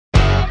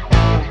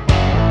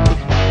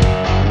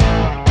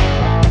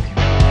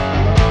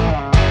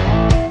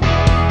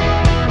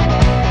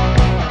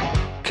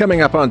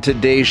Coming up on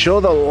today's show,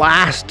 the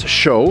last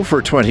show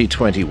for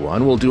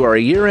 2021, we'll do our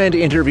year-end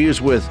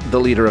interviews with the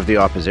Leader of the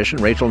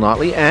Opposition, Rachel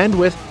Notley, and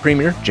with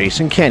Premier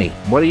Jason Kenney.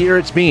 What a year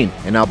it's been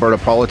in Alberta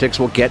politics.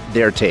 We'll get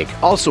their take.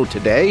 Also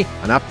today,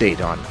 an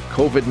update on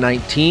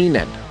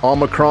COVID-19 and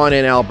Omicron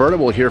in Alberta.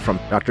 We'll hear from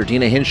Dr.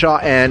 Deena Hinshaw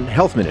and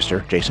Health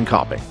Minister Jason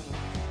Copping.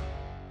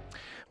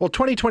 Well,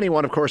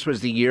 2021, of course,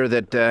 was the year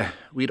that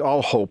we'd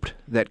all hoped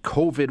that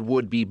COVID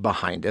would be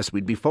behind us.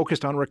 We'd be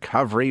focused on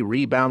recovery,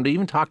 rebound,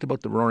 even talked about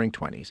the Roaring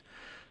 20s.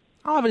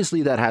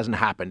 Obviously, that hasn't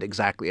happened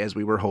exactly as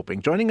we were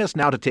hoping. Joining us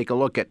now to take a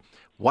look at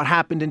what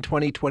happened in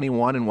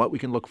 2021 and what we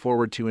can look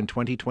forward to in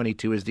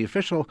 2022 is the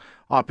official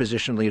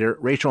opposition leader,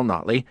 Rachel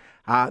Notley.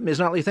 Ms.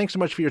 Notley, thanks so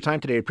much for your time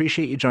today. I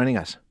appreciate you joining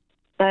us.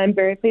 I'm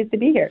very pleased to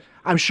be here.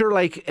 I'm sure,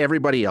 like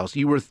everybody else,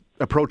 you were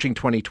approaching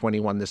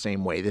 2021 the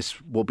same way. This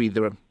will be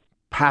the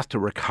path to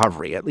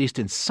recovery, at least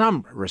in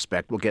some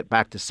respect. We'll get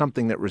back to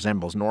something that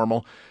resembles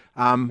normal.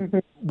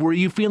 Were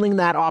you feeling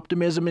that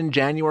optimism in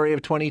January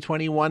of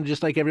 2021,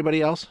 just like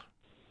everybody else?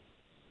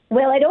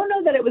 Well, I don't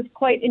know that it was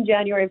quite in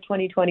January of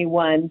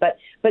 2021, but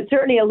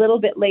certainly a little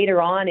bit later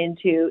on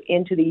into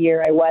the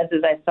year I was,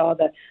 as I saw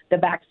the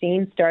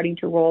vaccines starting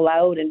to roll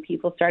out and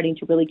people starting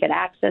to really get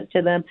access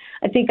to them.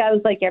 I think I was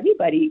like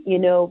everybody,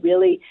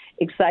 really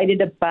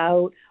excited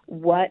about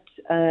what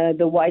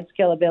the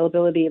wide-scale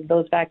availability of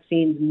those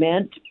vaccines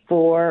meant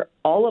for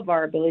all of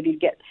our ability to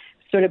get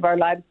sort of our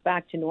lives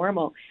back to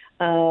normal.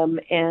 So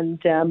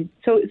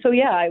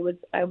yeah, I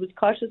was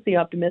cautiously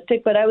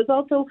optimistic, but I was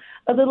also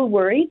a little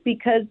worried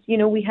because,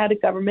 we had a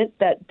government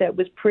that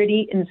was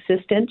pretty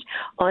insistent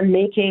on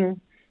making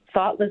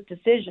thoughtless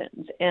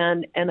decisions.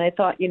 And I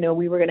thought,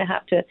 we were going to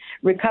have to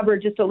recover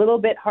just a little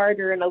bit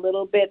harder and a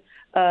little bit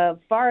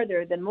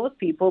farther than most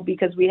people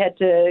because we had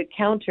to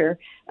counter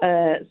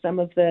some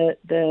of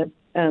the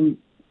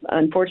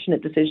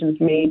unfortunate decisions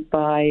made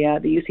by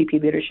the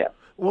UCP leadership.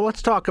 Well,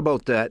 let's talk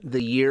about the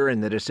year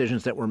and the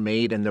decisions that were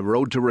made and the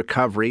road to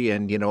recovery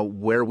and,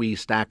 where we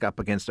stack up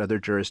against other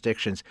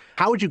jurisdictions.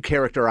 How would you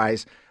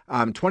characterize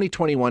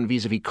 2021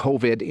 vis-a-vis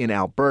COVID in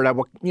Alberta,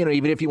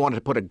 even if you wanted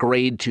to put a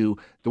grade to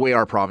the way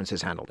our province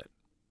has handled it?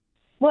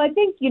 Well, I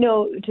think,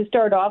 to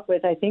start off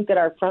with, I think that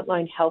our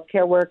frontline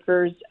healthcare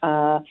workers,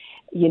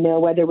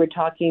 whether we're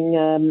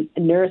talking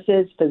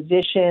nurses,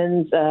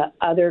 physicians,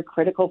 other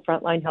critical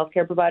frontline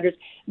healthcare providers,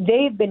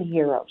 they've been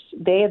heroes.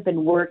 They have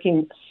been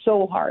working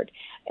so hard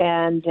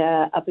and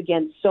up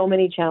against so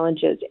many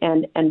challenges.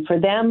 And for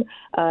them,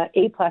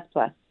 A++.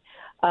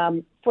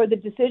 For the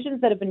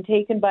decisions that have been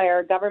taken by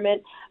our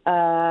government,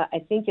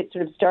 I think it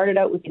sort of started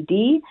out with a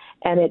D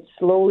and it's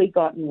slowly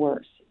gotten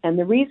worse. And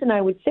the reason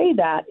I would say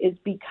that is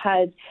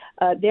because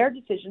their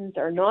decisions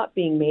are not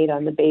being made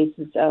on the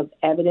basis of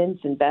evidence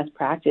and best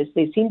practice.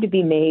 They seem to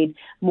be made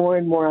more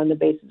and more on the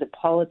basis of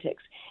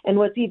politics. And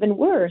what's even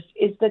worse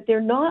is that they're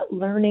not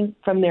learning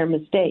from their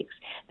mistakes.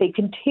 They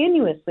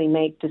continuously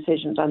make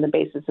decisions on the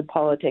basis of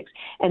politics,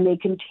 and they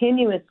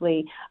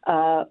continuously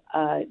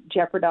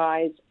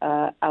jeopardize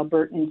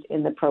Albertans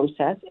in the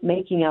process,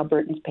 making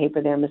Albertans pay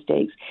for their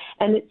mistakes.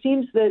 And it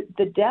seems that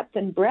the depth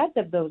and breadth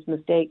of those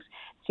mistakes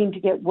seem to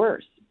get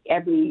worse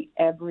every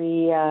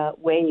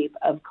wave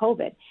of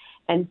COVID.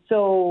 And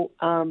so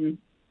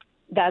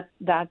that's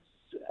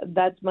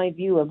my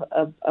view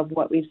of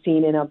what we've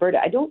seen in Alberta.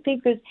 I don't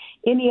think there's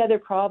any other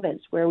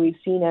province where we've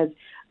seen as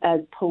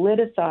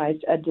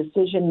politicized a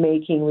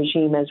decision-making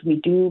regime as we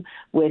do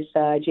with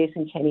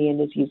Jason Kenney and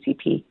his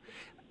UCP.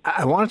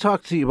 I want to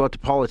talk to you about the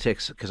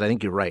politics because I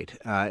think you're right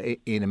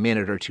in a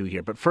minute or two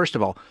here. But first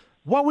of all,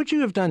 what would you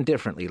have done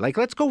differently? Like,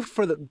 let's go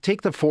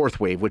take the fourth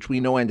wave, which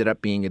we know ended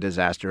up being a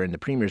disaster, and the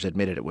premiers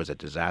admitted it was a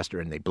disaster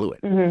and they blew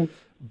it. Mm-hmm.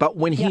 But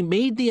when he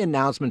made the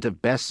announcement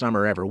of best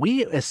summer ever,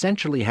 we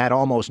essentially had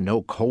almost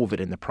no COVID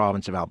in the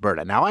province of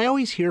Alberta. Now, I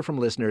always hear from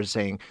listeners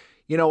saying,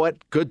 you know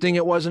what, good thing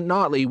it wasn't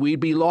Notley.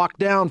 We'd be locked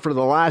down for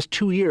the last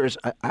 2 years.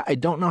 I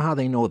don't know how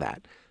they know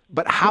that.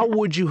 But how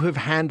would you have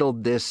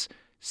handled this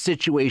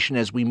situation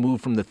as we move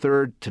from the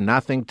third to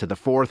nothing to the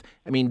fourth?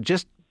 I mean,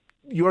 just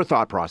your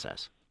thought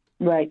process.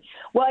 Right.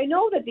 Well, I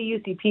know that the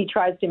UCP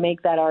tries to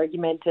make that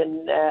argument,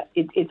 and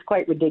it's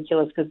quite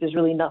ridiculous because there's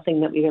really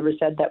nothing that we've ever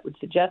said that would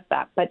suggest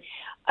that. But,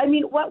 I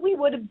mean, what we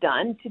would have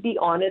done, to be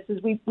honest,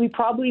 is we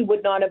probably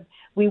would not have,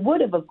 we would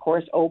have, of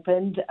course,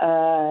 opened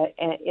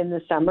in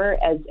the summer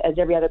as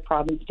every other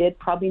province did,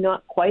 probably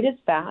not quite as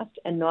fast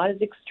and not as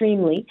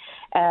extremely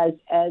as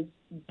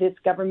this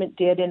government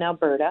did in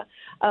Alberta.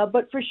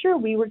 But for sure,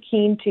 we were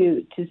keen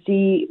to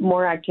see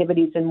more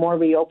activities and more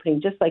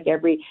reopening, just like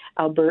every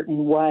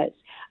Albertan was.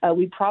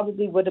 We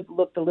probably would have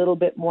looked a little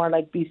bit more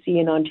like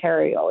BC and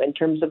Ontario in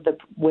terms of the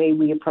way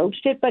we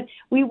approached it, but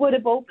we would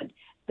have opened.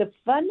 The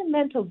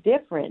fundamental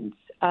difference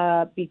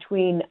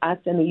between us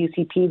and the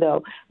UCP,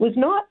 though, was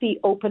not the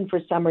open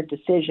for summer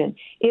decision.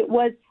 It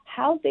was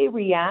how they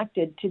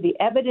reacted to the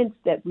evidence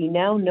that we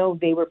now know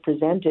they were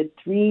presented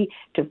 3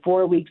 to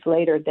 4 weeks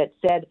later that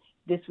said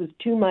this was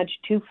too much,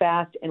 too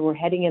fast, and we're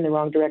heading in the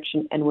wrong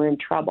direction and we're in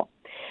trouble.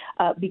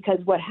 Because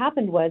what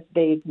happened was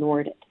they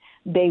ignored it.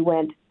 They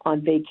went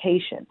on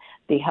vacation.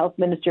 The health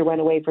minister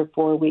went away for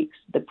 4 weeks.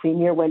 The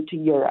premier went to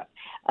Europe.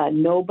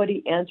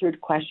 Nobody answered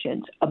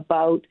questions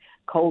about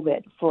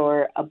COVID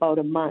for about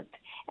a month.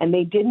 And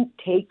they didn't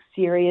take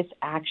serious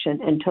action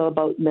until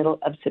about middle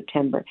of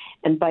September.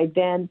 And by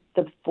then,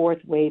 the fourth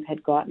wave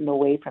had gotten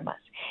away from us.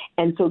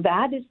 And so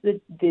that is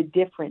the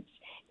difference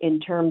in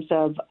terms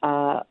of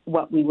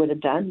what we would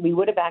have done. We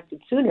would have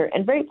acted sooner,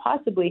 and very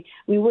possibly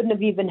we wouldn't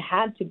have even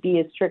had to be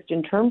as strict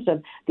in terms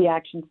of the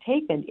actions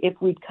taken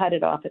if we'd cut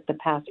it off at the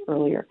pass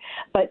earlier.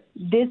 But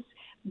this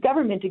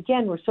government,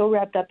 again, were so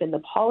wrapped up in the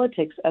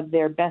politics of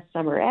their best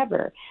summer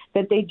ever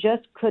that they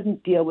just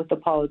couldn't deal with the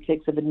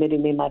politics of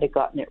admitting they might have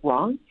gotten it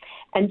wrong.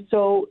 And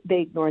so they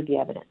ignored the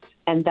evidence.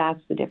 And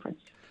that's the difference.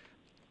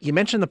 You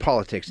mentioned the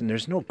politics, and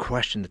there's no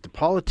question that the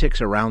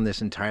politics around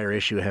this entire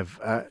issue have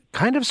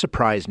kind of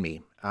surprised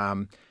me.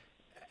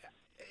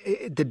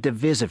 The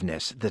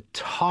divisiveness, the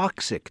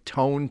toxic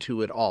tone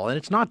to it all. And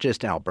it's not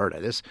just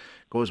Alberta. This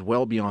goes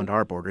well beyond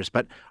our borders.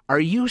 But are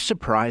you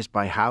surprised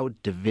by how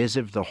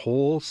divisive the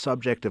whole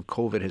subject of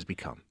COVID has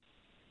become?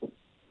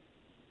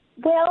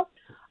 Well,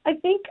 I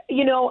think,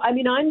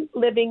 I'm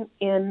living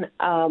in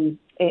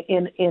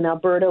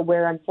Alberta,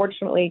 where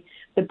unfortunately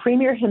the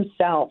premier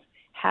himself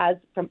has,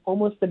 from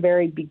almost the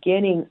very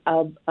beginning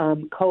of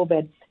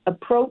COVID,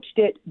 approached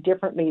it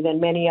differently than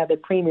many other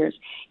premiers,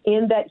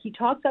 in that he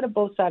talks out of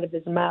both sides of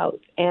his mouth,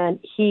 and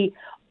he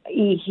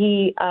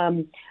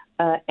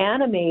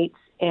animates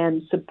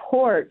and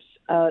supports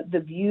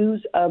the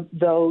views of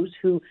those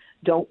who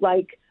don't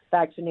like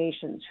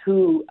vaccinations,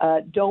 who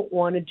don't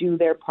want to do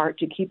their part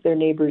to keep their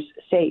neighbors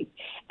safe.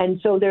 And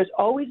so there's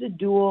always a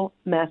dual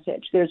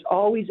message. There's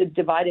always a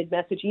divided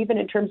message, even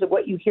in terms of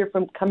what you hear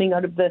from coming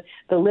out of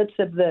the lips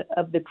of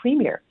the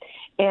premier.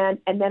 And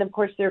then, of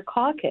course, their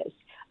caucus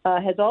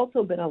has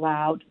also been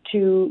allowed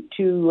to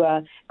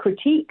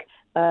critique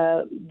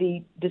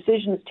the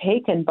decisions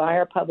taken by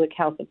our public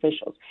health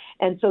officials.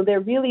 And so they're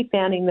really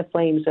fanning the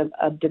flames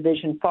of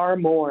division far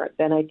more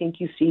than I think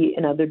you see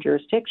in other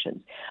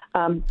jurisdictions.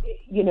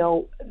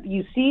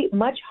 You see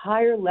much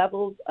higher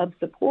levels of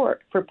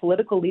support for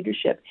political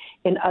leadership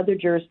in other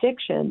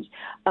jurisdictions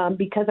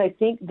because I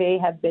think they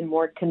have been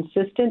more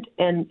consistent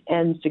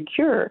and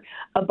secure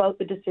about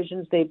the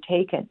decisions they've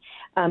taken,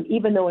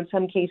 even though in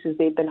some cases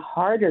they've been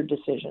harder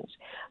decisions.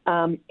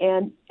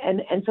 And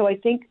so I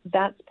think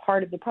that's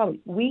part of the problem.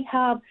 We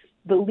have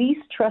the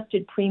least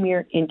trusted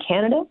premier in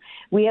Canada.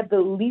 We have the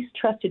least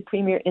trusted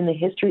premier in the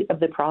history of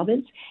the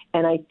province,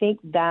 and I think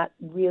that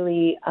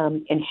really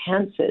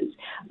enhances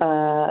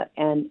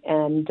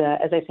and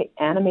as I say,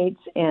 animates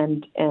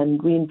and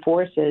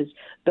reinforces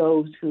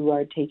those who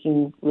are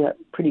taking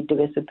pretty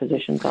divisive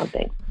positions on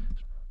things.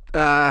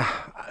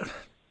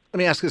 Let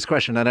me ask this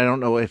question, and I don't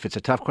know if it's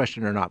a tough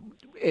question or not.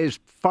 As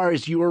far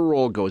as your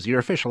role goes, you're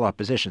official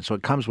opposition, so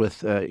it comes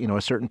with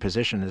a certain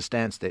position and a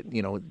stance that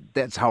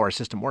that's how our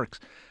system works.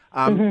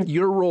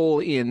 Your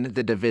role in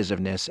the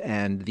divisiveness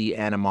and the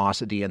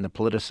animosity and the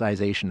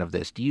politicization of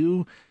this,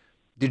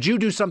 did you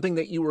do something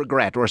that you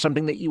regret or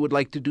something that you would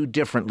like to do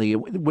differently?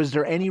 Was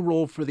there any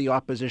role for the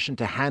opposition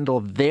to handle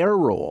their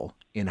role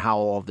in how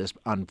all of this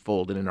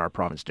unfolded in our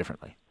province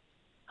differently?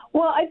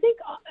 Well, I think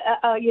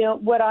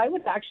what I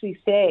would actually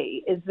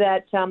say is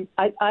that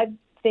I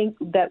think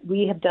that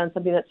we have done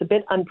something that's a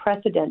bit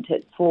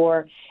unprecedented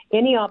for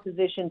any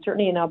opposition,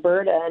 certainly in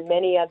Alberta and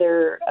many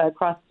other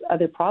across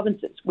other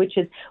provinces, which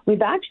is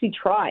we've actually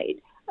tried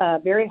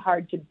very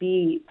hard to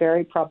be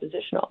very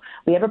propositional.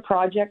 We have a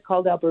project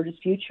called Alberta's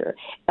Future.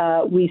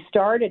 We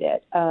started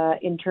it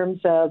in terms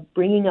of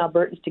bringing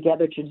Albertans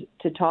together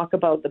to talk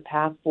about the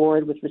path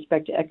forward with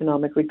respect to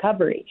economic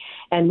recovery.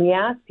 And we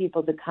asked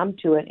people to come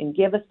to it and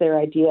give us their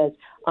ideas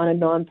on a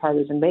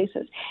nonpartisan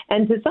basis.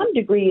 And to some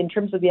degree, in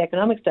terms of the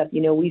economic stuff,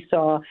 we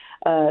saw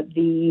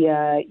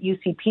the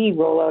UCP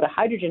roll out a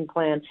hydrogen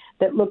plan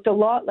that looked a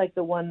lot like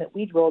the one that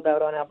we'd rolled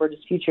out on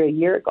Alberta's Future a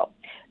year ago.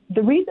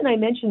 The reason I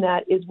mention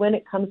that is when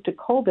it comes to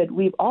COVID,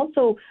 we've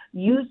also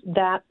used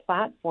that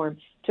platform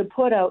to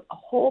put out a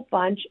whole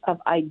bunch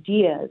of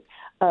ideas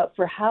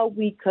for how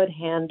we could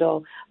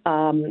handle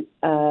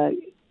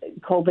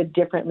COVID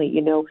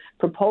differently,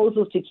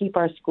 proposals to keep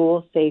our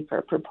schools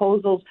safer,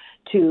 proposals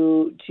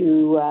to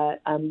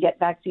get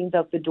vaccines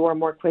out the door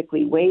more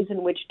quickly, ways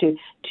in which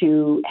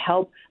to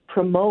help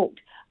promote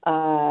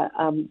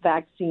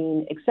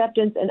vaccine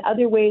acceptance, and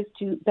other ways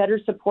to better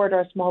support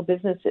our small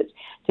businesses,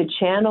 to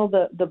channel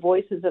the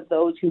voices of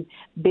those who've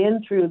been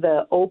through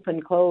the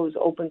open, close,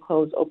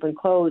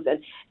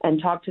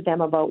 and talk to them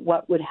about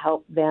what would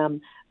help them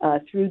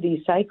through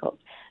these cycles.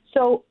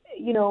 So,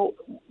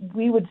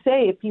 we would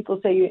say, if people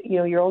say,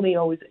 you're only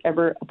always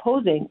ever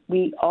opposing,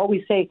 we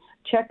always say,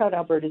 check out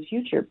Alberta's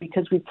Future,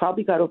 because we've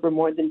probably got over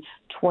more than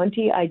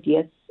 20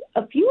 ideas,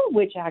 a few of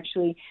which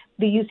actually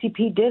the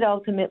UCP did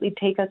ultimately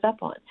take us up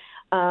on.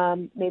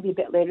 Maybe a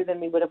bit later than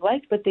we would have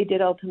liked, but they did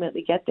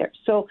ultimately get there.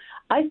 So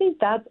I think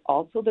that's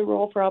also the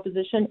role for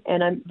opposition,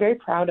 and I'm very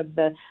proud of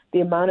the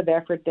amount of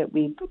effort that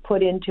we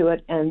put into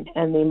it and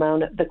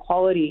the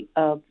quality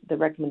of the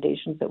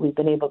recommendations that we've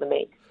been able to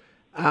make.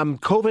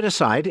 COVID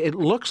aside, it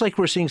looks like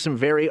we're seeing some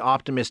very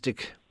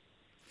optimistic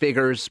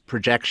figures,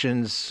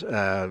 projections,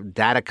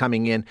 data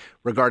coming in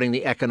regarding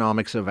the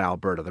economics of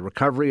Alberta. The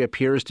recovery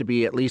appears to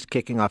be at least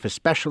kicking off,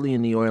 especially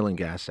in the oil and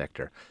gas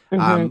sector.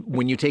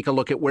 When you take a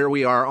look at where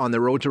we are on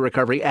the road to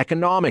recovery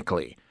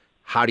economically,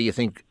 how do you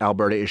think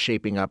Alberta is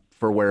shaping up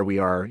for where we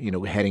are,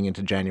 heading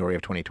into January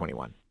of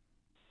 2021?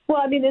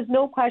 Well, I mean, there's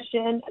no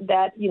question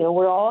that,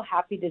 we're all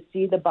happy to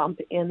see the bump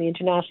in the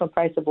international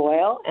price of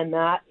oil, and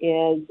that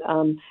is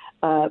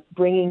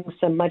bringing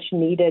some much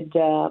needed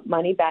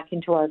money back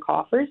into our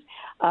coffers.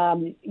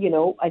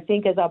 I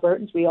think as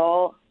Albertans, we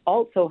all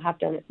also have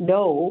to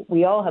know,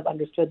 we all have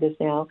understood this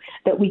now,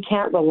 that we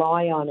can't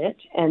rely on it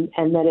and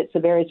that it's a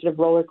very sort of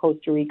roller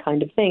coastery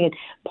kind of thing. And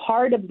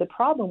part of the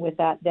problem with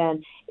that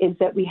then is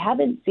that we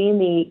haven't seen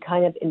the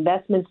kind of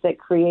investments that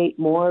create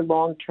more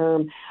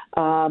long-term,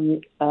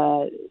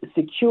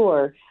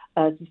 secure,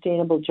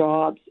 sustainable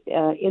jobs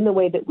in the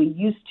way that we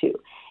used to.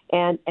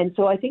 And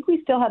so I think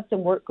we still have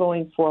some work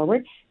going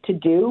forward to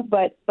do,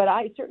 but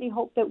I certainly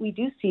hope that we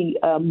do see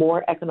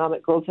more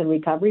economic growth and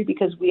recovery,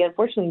 because we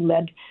unfortunately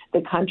led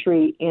the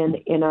country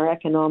in our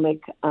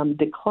economic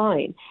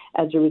decline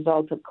as a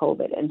result of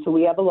COVID. And so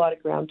we have a lot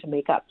of ground to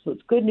make up. So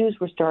it's good news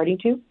we're starting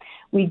to.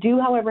 We do,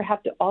 however,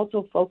 have to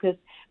also focus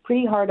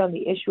pretty hard on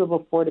the issue of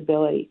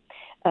affordability.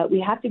 We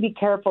have to be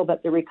careful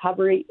that the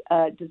recovery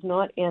does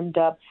not end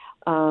up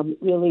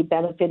really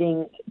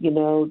benefiting,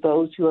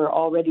 those who are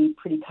already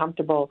pretty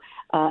comfortable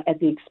at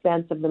the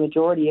expense of the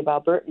majority of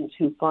Albertans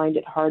who find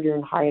it harder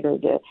and harder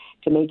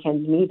to make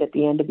ends meet at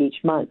the end of each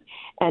month.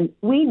 And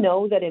we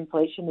know that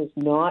inflation is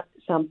not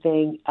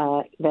something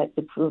that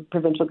the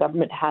provincial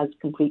government has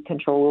complete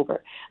control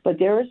over. But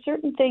there are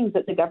certain things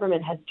that the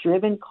government has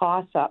driven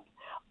costs up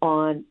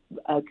on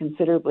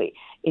considerably: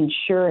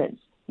 insurance,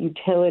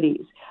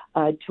 utilities,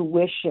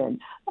 tuition,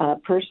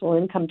 personal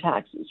income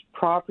taxes,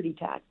 property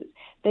taxes,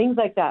 things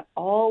like that,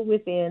 all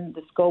within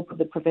the scope of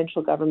the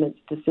provincial government's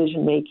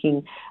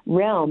decision-making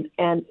realm.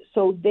 And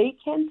so they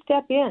can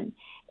step in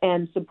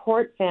and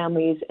support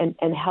families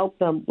and help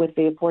them with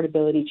the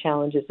affordability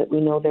challenges that we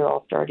know they're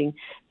all starting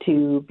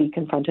to be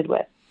confronted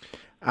with.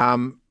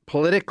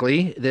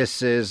 Politically,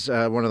 this is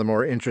one of the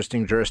more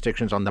interesting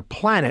jurisdictions on the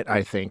planet,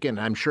 I think, and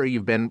I'm sure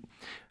you've been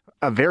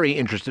a very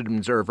interested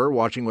observer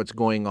watching what's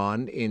going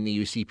on in the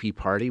UCP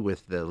party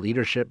with the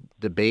leadership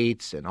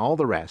debates and all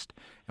the rest.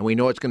 And we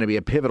know it's going to be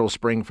a pivotal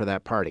spring for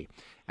that party.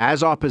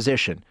 As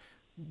opposition,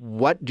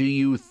 what do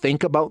you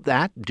think about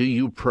that? Do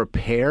you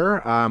prepare?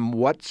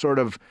 What sort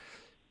of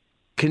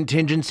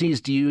contingencies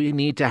do you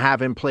need to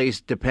have in place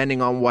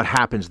depending on what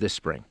happens this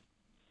spring?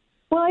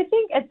 Well, I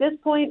think at this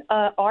point,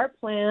 our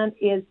plan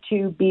is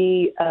to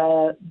be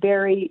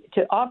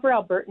to offer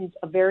Albertans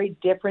a very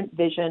different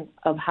vision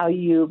of how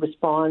you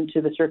respond to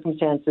the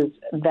circumstances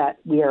that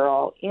we are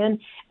all in.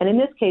 And in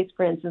this case,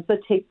 for instance,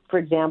 let's take, for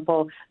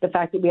example, the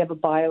fact that we have a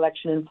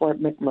by-election in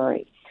Fort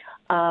McMurray.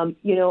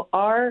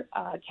 Our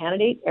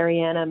candidate,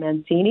 Ariana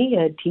Mancini,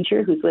 a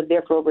teacher who's lived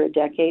there for over a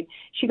decade,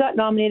 she got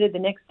nominated the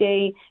next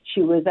day.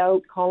 She was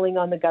out calling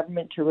on the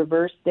government to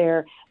reverse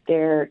their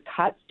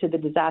cuts to the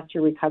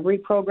disaster recovery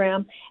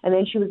program, and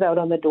then she was out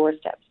on the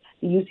doorsteps.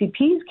 The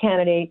UCP's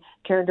candidate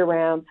turned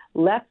around,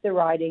 left the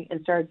riding,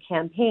 and started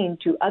campaigning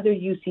to other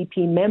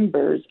UCP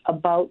members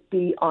about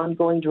the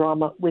ongoing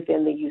drama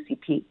within the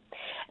UCP.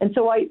 And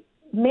so I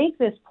make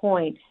this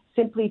point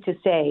simply to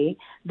say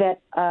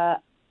that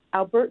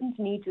Albertans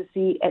need to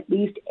see at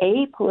least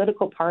a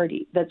political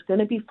party that's going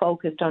to be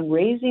focused on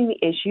raising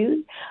the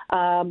issues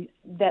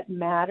that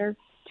matter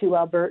to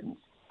Albertans: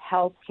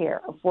 healthcare,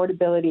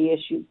 affordability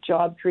issues,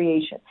 job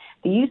creation.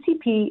 The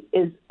UCP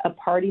is a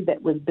party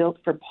that was built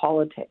for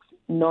politics,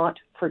 not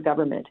for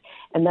government.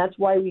 And that's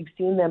why we've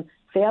seen them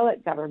fail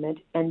at government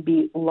and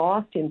be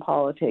lost in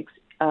politics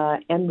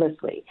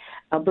endlessly.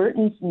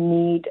 Albertans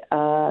need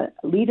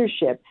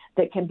leadership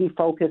that can be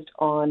focused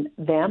on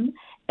them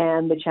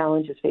and the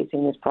challenges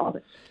facing this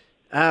province.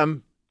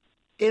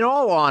 In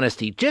all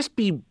honesty, just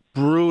be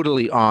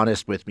brutally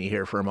honest with me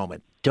here for a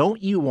moment.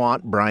 Don't you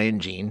want Brian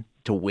Jean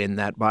to win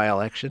that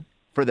by-election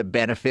for the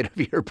benefit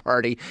of your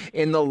party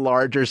in the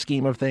larger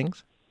scheme of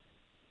things?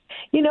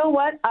 You know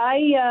what?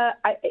 I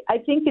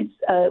think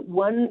it's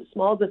one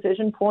small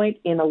decision point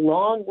in a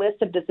long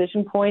list of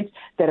decision points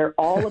that are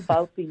all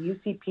about the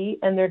UCP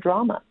and their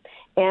drama.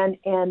 And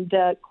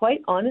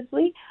quite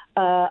honestly,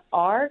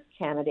 our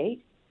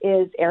candidate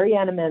is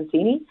Ariana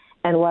Mancini.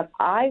 And what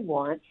I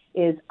want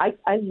is I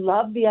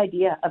love the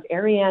idea of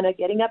Ariana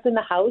getting up in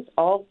the House,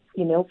 all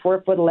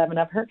 4'11"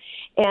 of her,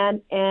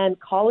 and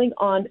calling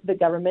on the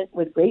government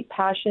with great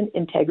passion,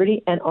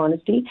 integrity, and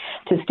honesty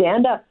to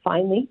stand up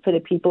finally for the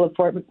people of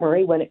Fort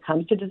McMurray when it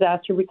comes to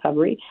disaster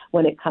recovery,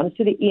 when it comes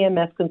to the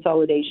EMS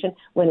consolidation,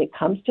 when it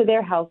comes to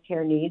their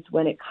healthcare needs,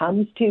 when it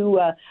comes to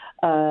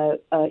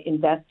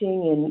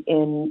investing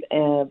in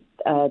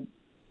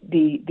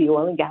the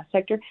oil and gas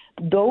sector.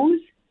 Those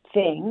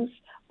things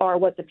are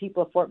what the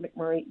people of Fort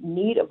McMurray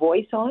need a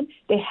voice on.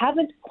 They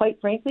haven't, quite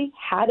frankly,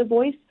 had a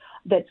voice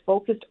that's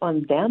focused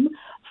on them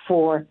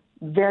for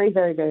very,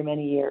 very, very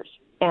many years.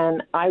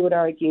 And I would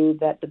argue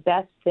that the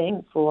best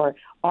thing for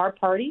our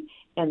party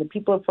and the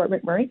people of Fort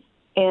McMurray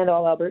and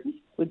all Albertans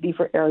would be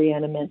for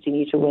Ariana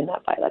Mancini to win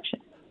that by-election.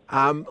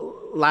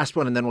 Last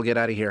one, and then we'll get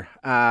out of here.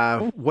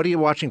 What are you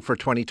watching for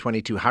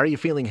 2022? How are you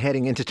feeling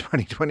heading into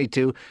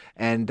 2022,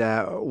 and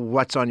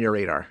what's on your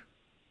radar?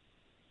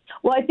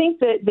 Well, I think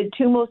that the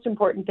two most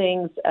important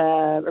things,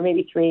 or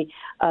maybe three,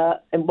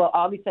 and well,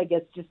 obviously, I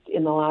guess just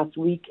in the last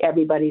week,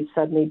 everybody's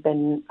suddenly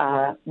been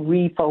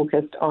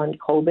refocused on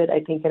COVID, I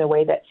think, in a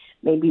way that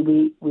maybe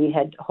we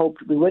had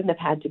hoped we wouldn't have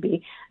had to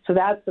be. So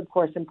that's, of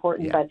course,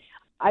 important. Yeah. But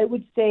I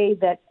would say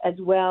that as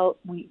well,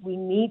 we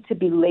need to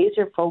be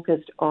laser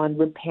focused on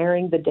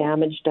repairing the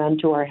damage done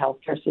to our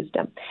healthcare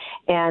system.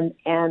 And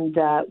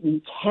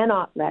we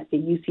cannot let the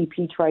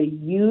UCP try to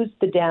use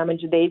the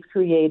damage they've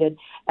created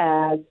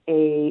as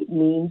a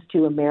means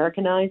to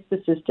Americanize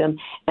the system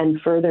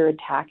and further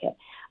attack it.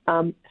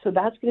 So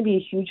that's going to be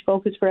a huge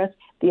focus for us.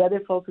 The other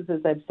focus, as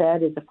I've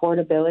said, is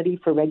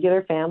affordability for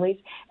regular families,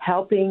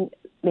 helping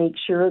make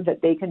sure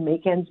that they can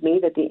make ends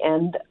meet at the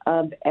end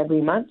of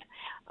every month.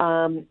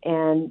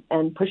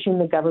 And pushing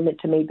the government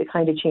to make the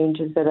kind of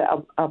changes that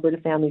Alberta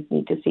families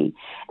need to see.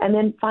 And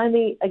then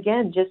finally,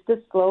 again, just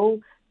the slow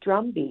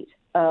drumbeat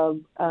of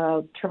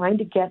trying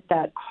to get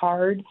that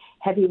hard,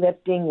 heavy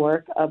lifting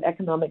work of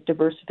economic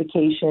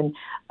diversification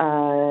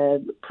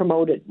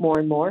promoted more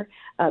and more,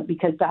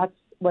 because that's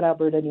what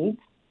Alberta needs.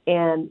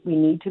 And we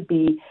need to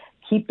be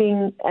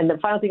keeping, and the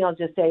final thing I'll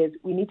just say is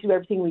we need to do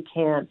everything we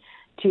can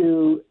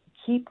to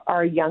keep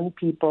our young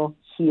people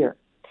here.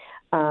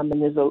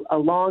 And there's a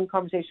long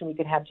conversation we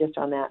could have just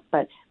on that.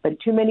 But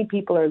too many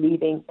people are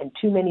leaving, and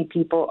too many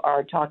people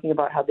are talking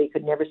about how they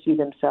could never see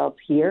themselves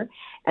here.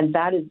 And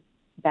that is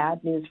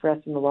bad news for us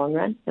in the long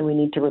run, and we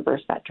need to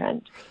reverse that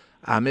trend.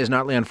 Ms.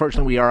 Notley,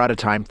 unfortunately, we are out of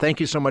time. Thank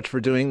you so much for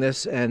doing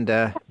this, and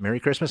Merry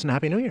Christmas and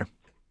Happy New Year.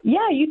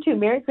 Yeah, you too.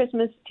 Merry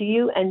Christmas to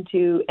you, and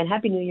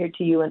Happy New Year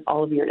to you and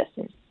all of your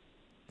listeners.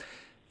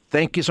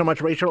 Thank you so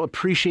much, Rachel.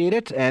 Appreciate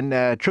it.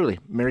 And truly,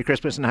 Merry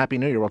Christmas and Happy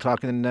New Year. We'll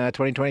talk in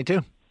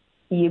 2022.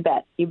 You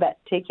bet. You bet.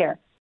 Take care.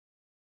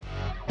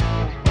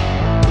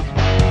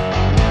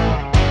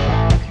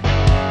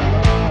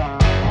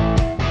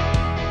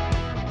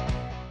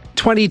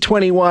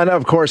 ...2021,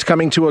 of course,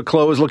 coming to a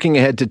close, looking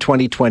ahead to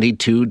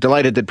 2022.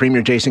 Delighted that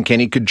Premier Jason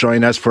Kenney could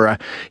join us for a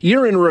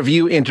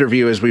year-in-review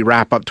interview as we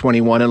wrap up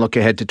 21 and look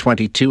ahead to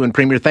 22. And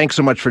Premier, thanks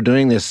so much for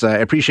doing this. I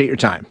appreciate your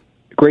time.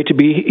 Great to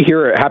be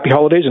here. Happy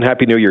holidays and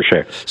Happy New Year,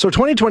 Shay. So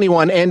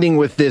 2021 ending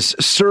with this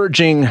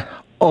surging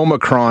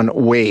Omicron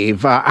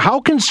wave. How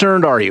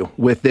concerned are you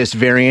with this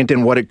variant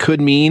and what it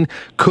could mean?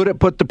 Could it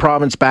put the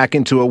province back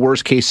into a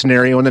worst-case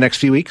scenario in the next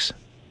few weeks?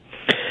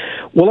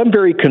 Well, I'm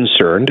very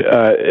concerned.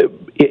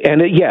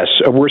 Yes,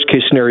 a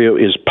worst-case scenario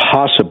is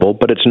possible,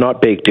 but it's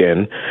not baked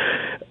in.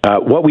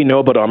 What we know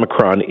about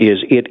Omicron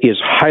is it is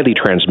highly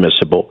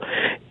transmissible.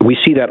 We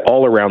see that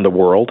all around the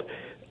world,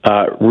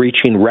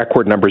 reaching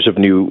record numbers of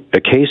new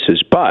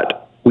cases.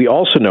 But we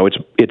also know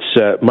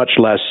it's much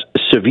less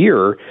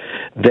severe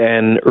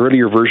than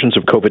earlier versions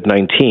of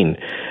COVID-19,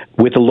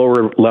 with a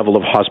lower level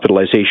of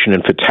hospitalization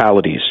and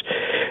fatalities.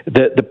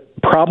 The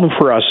problem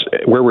for us,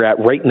 where we're at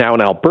right now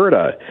in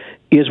Alberta,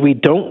 is we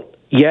don't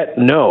yet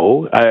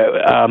know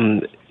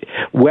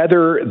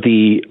whether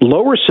the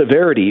lower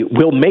severity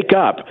will make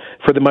up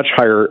for the much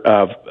higher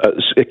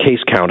case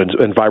count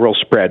and viral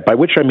spread, by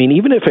which I mean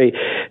even if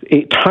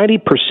a tiny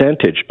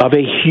percentage of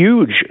a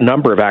huge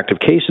number of active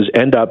cases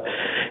end up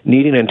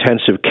needing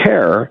intensive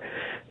care,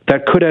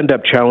 that could end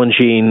up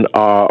challenging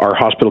our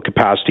hospital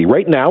capacity.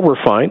 Right now,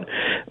 we're fine.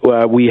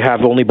 We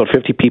have only about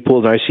 50 people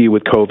in ICU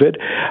with COVID,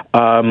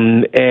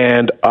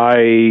 and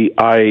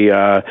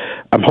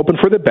I'm hoping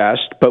for the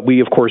best, but we,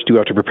 of course, do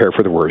have to prepare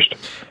for the worst.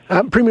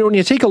 Premier, when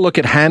you take a look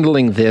at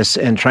handling this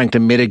and trying to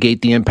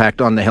mitigate the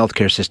impact on the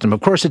healthcare system,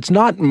 of course, it's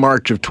not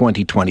March of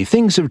 2020.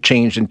 Things have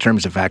changed in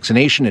terms of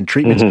vaccination and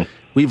treatments. Mm-hmm.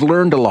 We've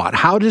learned a lot.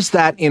 How does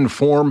that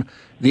inform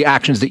the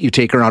actions that you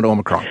take around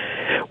Omicron?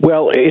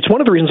 Well, it's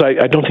one of the reasons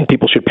I don't think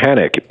people should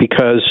panic,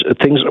 because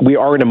we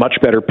are in a much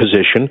better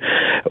position.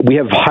 We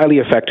have highly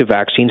effective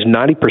vaccines.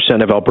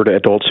 90% of Alberta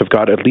adults have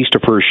got at least a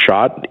first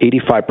shot,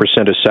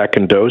 85% a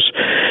second dose,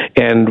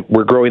 and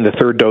we're growing the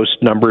third dose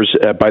numbers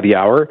by the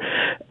hour.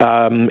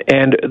 And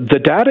the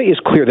data is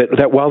clear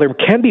that while there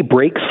can be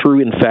breakthrough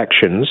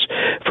infections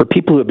for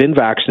people who have been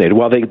vaccinated,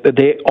 while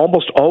they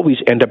almost always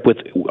end up with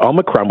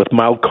Omicron with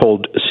mild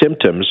cold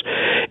symptoms,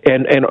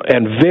 and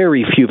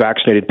very few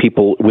vaccinated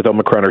people with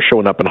Omicron are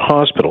showing up in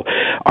hospital.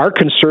 Our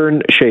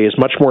concern, Shay, is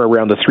much more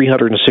around the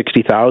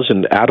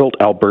 360,000 adult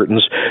Albertans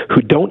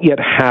who don't yet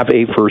have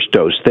a first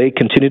dose. They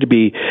continue to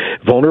be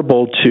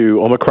vulnerable to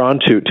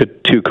Omicron, to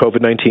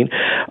COVID-19.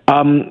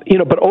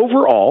 But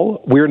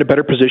overall, we're in a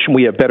better position.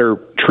 We have better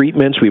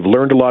treatments. We've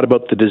learned a lot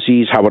about the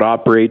disease, how it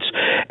operates,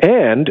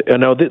 and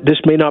this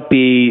may not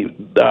be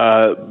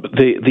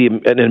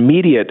an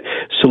immediate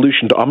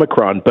solution to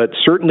Omicron, but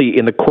certainly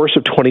in the course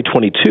of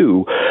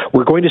 2022,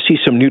 we're going to see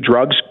some new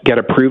drugs get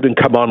approved and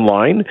come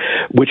online. line,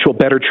 which will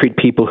better treat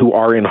people who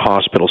are in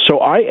hospital. So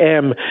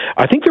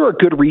I think there are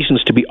good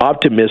reasons to be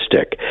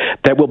optimistic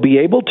that we'll be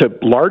able to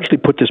largely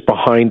put this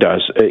behind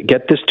us,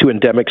 get this to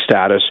endemic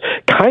status,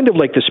 kind of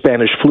like the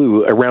Spanish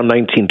flu around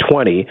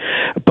 1920,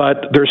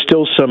 but there's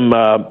still some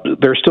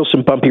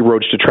bumpy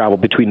roads to travel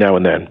between now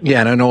and then.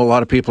 Yeah, and I know a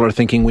lot of people are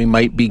thinking we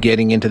might be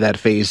getting into that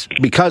phase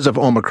because of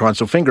Omicron,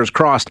 so fingers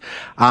crossed.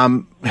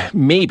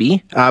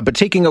 Maybe, but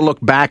taking a look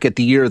back at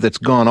the year that's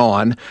gone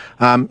on,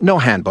 no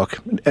handbook,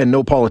 and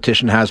no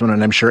politician has one,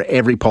 and I'm sure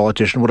every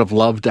politician would have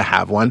loved to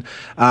have one.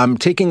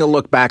 Taking a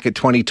look back at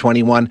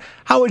 2021,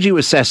 how would you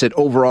assess it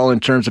overall in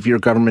terms of your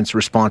government's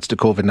response to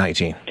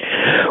COVID-19?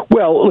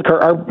 Well, look,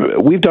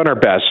 we've done our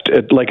best,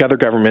 like other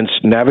governments,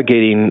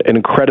 navigating an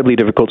incredibly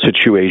difficult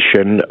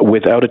situation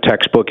without a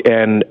textbook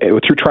and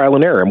through trial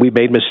and error. And we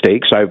made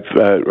mistakes. I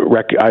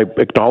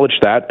acknowledged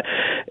that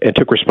and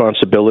took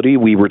responsibility.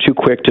 We were too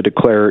quick to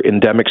declare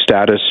endemic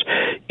status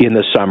in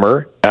the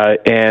summer,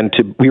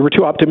 we were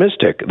too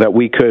optimistic that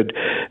we could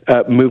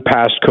move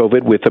past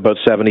COVID with about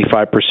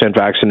 75%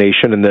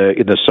 vaccination in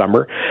the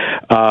summer.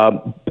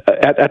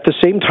 At the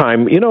same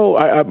time,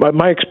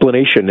 my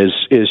explanation is,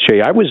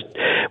 Shay, I was,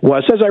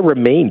 as I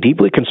remain,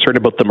 deeply concerned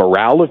about the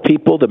morale of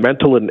people, the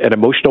mental and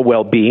emotional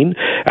well-being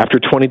after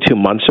 22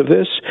 months of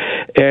this.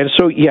 And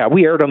so, yeah,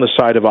 we erred on the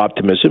side of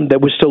optimism.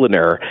 That was still an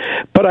error.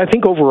 But I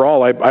think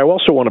overall, I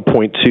also want to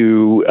point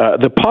to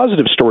the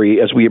positive story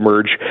as we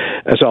emerge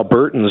as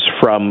Albertans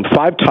from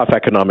 5 tough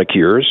economic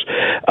years.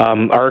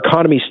 Our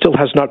economy still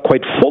has not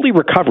quite fully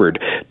recovered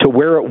to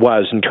where it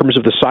was in terms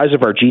of the size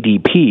of our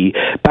GDP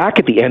back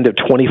at the end of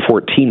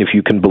 2014, if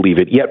you can believe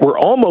it. Yet we're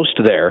almost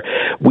there.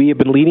 We have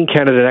been leading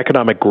Canada in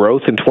economic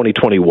growth in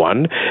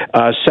 2021,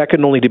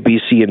 second only to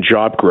BC in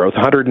job growth,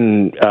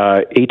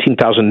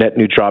 118,000 net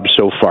new jobs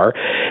so far.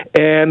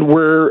 And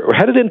we're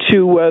headed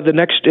into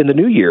the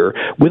new year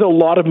with a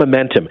lot of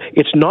momentum.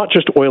 It's not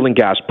just oil and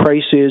gas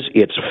prices,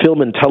 it's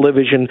film and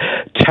television,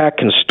 tech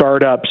and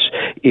startups,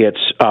 it's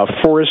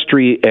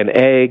forestry and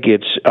ag,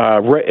 it's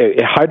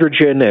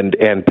hydrogen and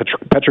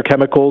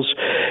petrochemicals.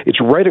 It's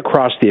right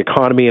across the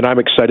economy, and I'm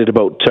excited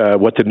about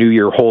what the new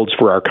year holds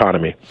for our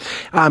economy.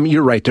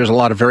 You're right. There's a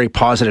lot of very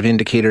positive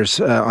indicators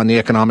on the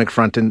economic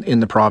front in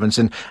the province.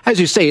 And as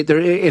you say,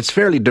 it's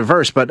fairly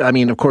diverse, but I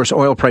mean, of course,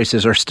 oil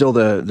prices are still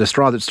the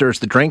straw that stirs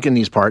the drink in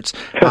these parts.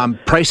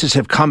 Prices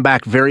have come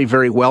back very,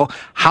 very well.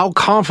 How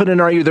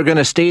confident are you they're going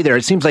to stay there?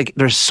 It seems like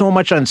there's so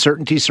much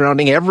uncertainty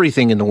surrounding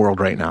everything in the world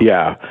right now.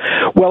 Yeah.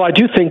 Well, I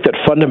do think that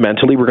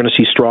fundamentally we're going to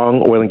see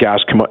strong oil and gas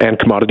and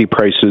commodity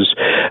prices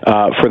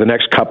for the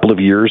next couple of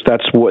years.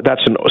 That's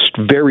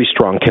a very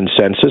strong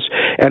consensus,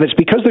 and it's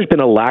because there's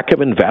been a lack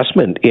of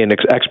investment in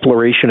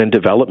exploration and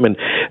development.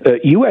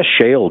 U.S.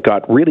 shale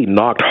got really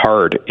knocked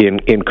hard in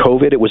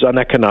COVID. It was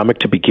uneconomic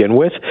to begin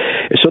with.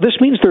 So this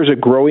means there's a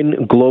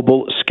growing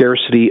global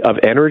scarcity of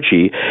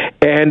energy,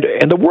 and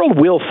the world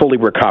will fully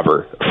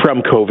recover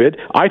from COVID.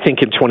 I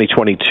think in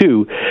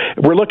 2022,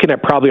 we're looking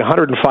at probably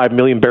 105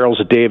 million barrels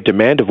a day of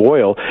demand of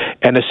oil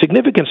and a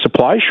significant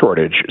supply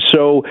shortage.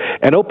 So,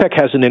 and OPEC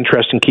has an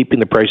interest in keeping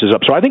the prices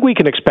up. So I think we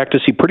can expect to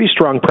see pretty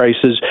strong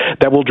prices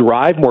that will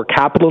drive more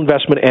capital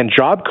investment and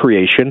job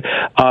creation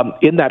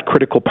in that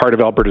critical part of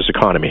Alberta's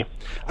economy.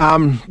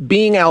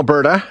 Being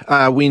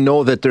Alberta, we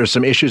know that there's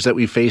some issues that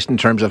we faced in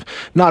terms of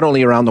not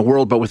only around the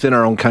world, but within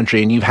our own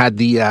country. And you've had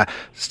the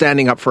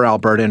standing up for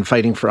Alberta and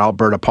fighting for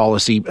Alberta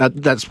policy.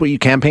 That's what you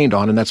campaigned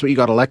on, and that's what you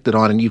got elected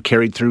on, and you've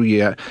carried through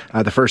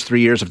the first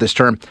 3 years of this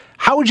term.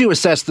 How would you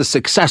assess the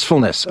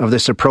successfulness of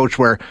this approach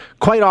where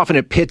quite often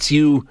it pits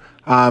you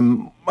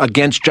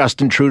against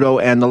Justin Trudeau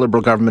and the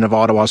Liberal government of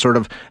Ottawa sort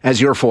of as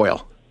your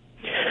foil?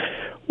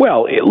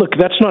 Well, look,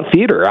 that's not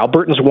theater.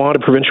 Albertans want a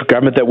provincial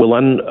government that will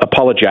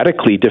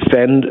unapologetically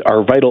defend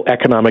our vital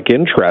economic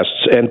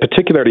interests, and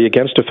particularly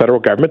against a federal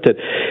government that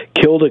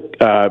killed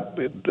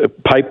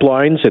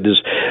pipelines and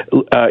has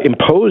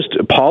imposed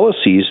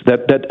policies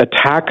that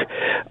attack,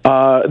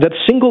 that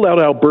single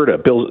out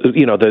Alberta.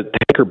 The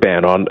tanker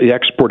ban on the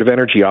export of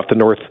energy off the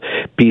North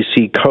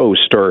BC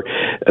coast, or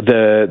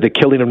the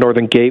killing of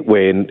Northern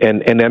Gateway and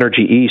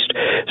Energy East.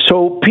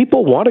 So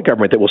people want a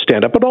government that will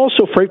stand up, but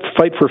also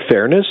fight for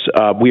fairness.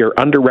 We are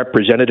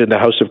underrepresented in the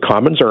House of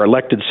Commons. Our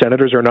elected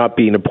senators are not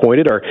being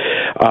appointed. Our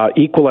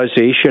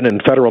equalization and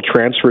federal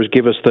transfers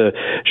give us the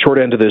short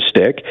end of the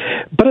stick.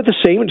 But at the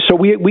same, so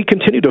we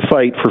continue to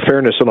fight for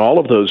fairness on all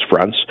of those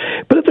fronts.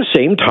 But at the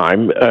same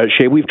time,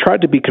 Shay, we've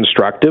tried to be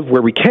constructive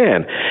where we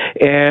can.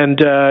 And,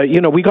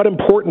 we got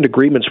important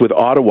agreements with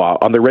Ottawa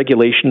on the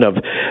regulation of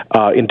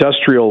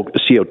industrial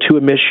CO2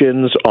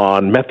 emissions,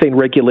 on methane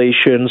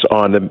regulations,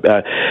 on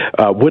the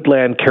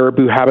woodland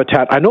caribou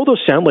habitat. I know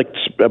those sound like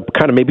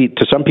kind of maybe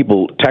to some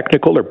people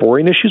technical or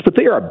boring issues, but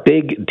they are a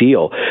big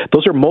deal.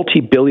 Those are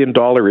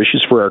multi-billion-dollar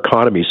issues for our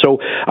economy. So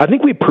I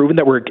think we've proven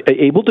that we're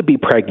able to be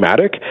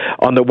pragmatic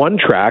on the one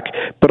track,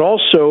 but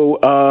also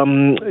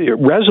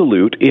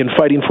resolute in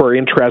fighting for our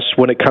interests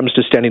when it comes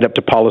to standing up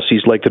to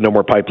policies like the No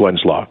More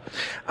Pipelines law.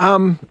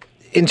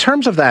 In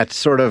terms of that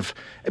sort of,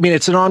 I mean,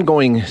 it's an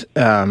ongoing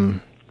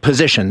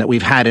position that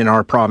we've had in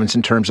our province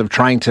in terms of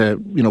trying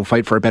to,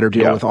 fight for a better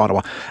deal with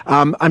Ottawa.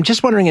 I'm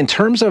just wondering, in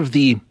terms of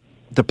the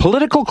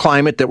political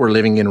climate that we're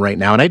living in right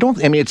now,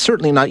 and it's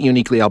certainly not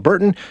uniquely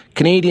Albertan,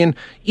 Canadian,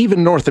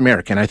 even North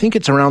American. I think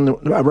it's around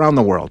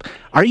the world.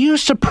 Are you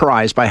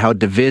surprised by how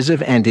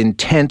divisive and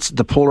intense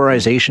the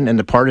polarization and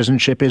the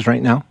partisanship is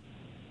right now?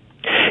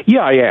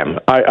 Yeah, I am.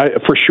 I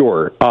for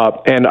sure.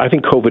 And I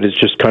think COVID has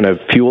just kind of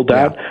fueled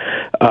that.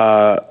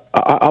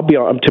 I'll be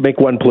to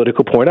make one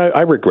political point.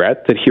 I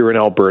regret that here in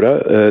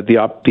Alberta, the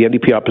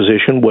NDP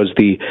opposition was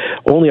the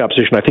only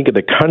opposition, I think, in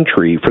the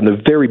country from the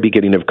very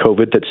beginning of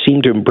COVID that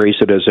seemed to embrace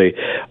it as a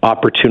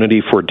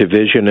opportunity for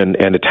division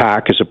and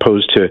attack as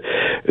opposed to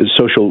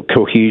social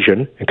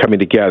cohesion and coming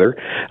together.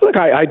 Look,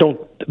 I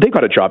don't. They've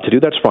got a job to do.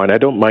 That's fine. I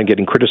don't mind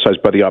getting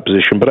criticized by the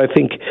opposition, but I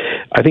think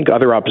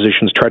other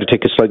oppositions try to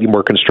take a slightly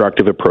more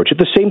constructive approach. At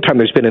the same time,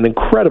 there's been an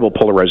incredible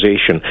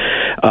polarization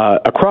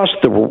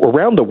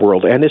around the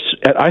world, and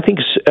I think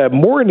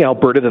more in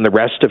Alberta than the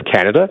rest of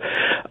Canada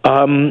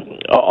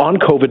on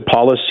COVID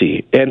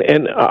policy,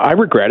 and I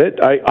regret it.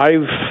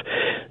 On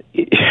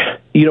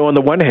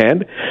the one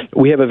hand,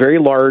 we have a very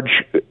large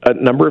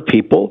number of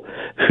people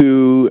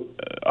who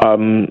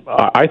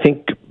I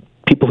think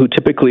people who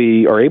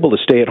typically are able to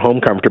stay at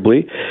home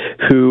comfortably,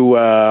 who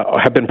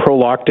have been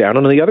pro-lockdown.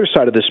 And on the other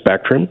side of the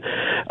spectrum,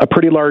 a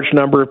pretty large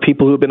number of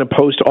people who have been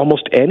opposed to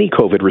almost any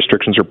COVID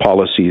restrictions or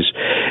policies.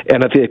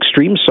 And at the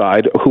extreme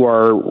side, who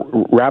are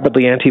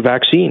rabidly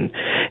anti-vaccine.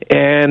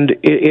 And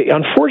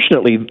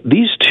unfortunately,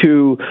 these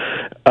two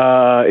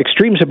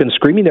extremes have been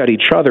screaming at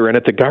each other and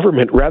at the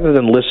government rather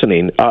than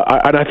listening.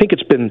 And I think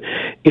it's been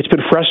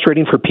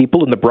frustrating for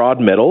people in the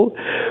broad middle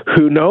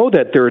who know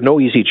that there are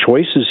no easy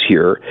choices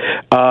here,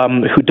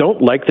 who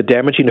don't like the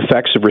damaging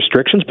effects of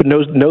restrictions, but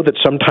know that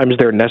sometimes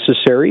they're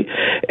necessary.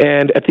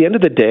 And at the end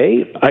of the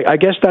day, I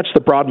guess that's the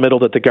broad middle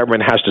that the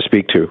government has to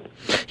speak to.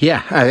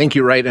 Yeah, I think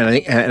you're right.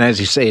 And as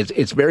you say,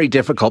 it's very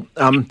difficult.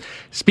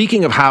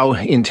 Speaking of how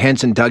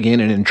intense and dug in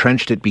and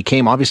entrenched it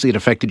became, obviously it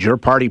affected your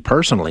party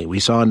personally. We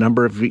saw a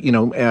number of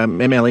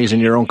MLAs in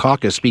your own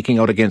caucus speaking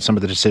out against some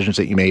of the decisions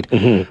that you made.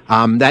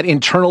 Mm-hmm. That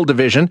internal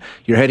division,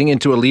 you're heading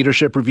into a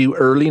leadership review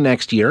early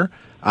next year.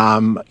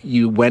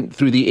 You went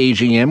through the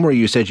AGM where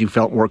you said you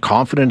felt more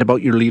confident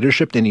about your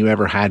leadership than you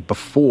ever had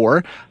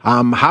before.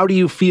 How do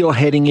you feel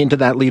heading into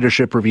that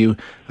leadership review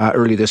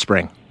early this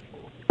spring?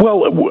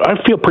 Well, I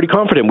feel pretty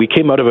confident. We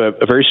came out of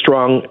a very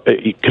strong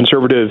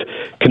conservative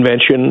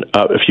convention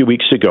a few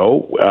weeks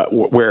ago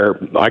where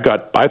I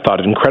thought,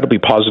 an incredibly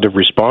positive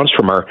response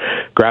from our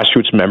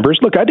grassroots members.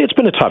 Look, it's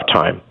been a tough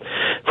time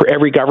for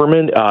every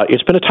government.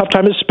 It's been a tough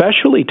time,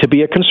 especially to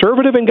be a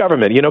conservative in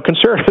government.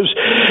 Conservatives,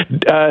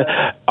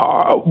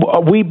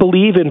 we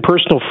believe in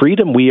personal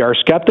freedom. We are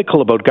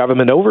skeptical about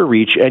government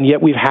overreach, and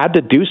yet we've had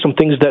to do some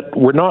things that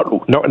we're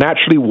not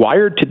naturally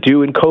wired to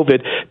do in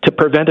COVID to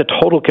prevent a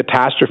total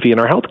catastrophe in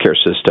our healthcare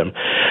system.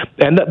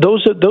 And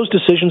those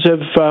decisions have,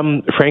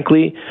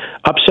 frankly,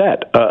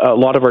 upset a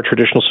lot of our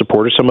traditional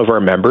supporters, some of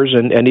our members,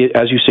 and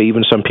as you say,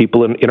 even some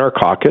people in our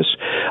caucus.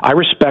 I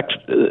respect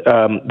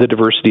the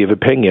diversity of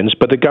opinions,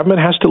 but the government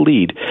has to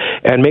lead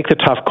and make the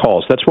tough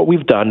calls. That's what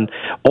we've done.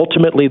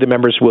 Ultimately, the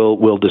members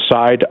will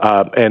decide,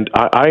 and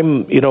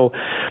I'm,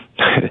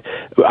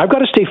 I've got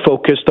to stay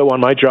focused, though, on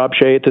my job,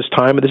 Shay, at this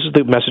time. And this is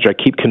the message I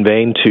keep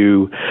conveying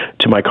to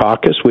my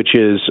caucus, which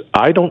is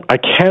I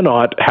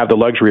cannot have the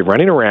luxury of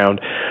running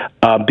around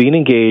being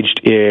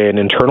engaged in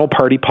internal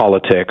party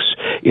politics,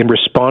 in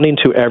responding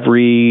to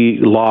every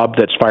lob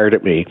that's fired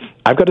at me.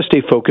 I've got to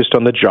stay focused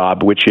on the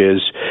job, which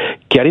is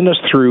getting us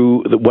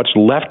through what's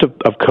left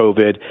of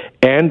COVID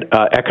and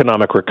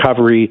economic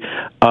recovery,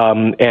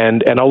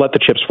 and I'll let the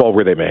chips fall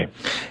where they may.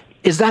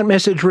 Is that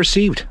message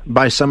received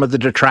by some of the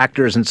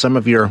detractors and some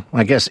of your,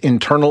 I guess,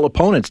 internal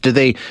opponents? Do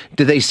they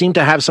seem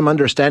to have some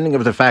understanding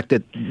of the fact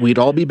that we'd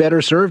all be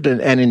better served,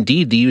 and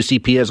indeed the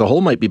UCP as a whole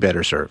might be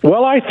better served?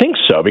 Well, I think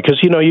so, because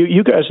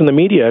you guys in the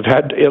media have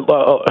had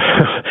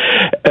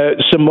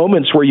some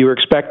moments where you were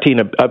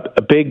expecting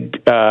a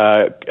big,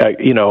 a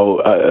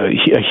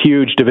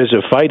huge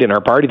divisive fight in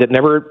our party that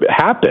never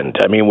happened.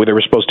 I mean, where there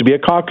was supposed to be a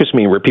caucus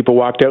meeting where people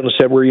walked out and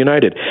said we're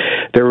united.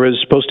 There was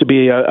supposed to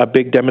be a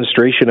big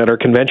demonstration at our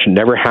convention.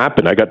 Never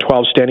happened. I got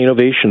 12 standing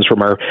ovations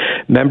from our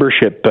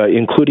membership,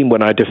 including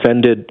when I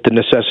defended the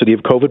necessity of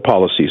COVID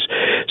policies.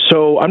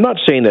 So I'm not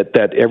saying that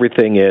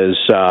everything is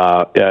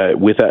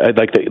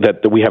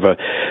that we have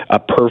a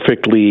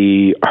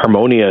perfectly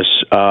harmonious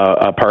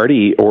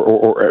party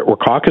or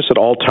caucus at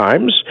all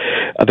times.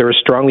 There are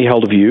strongly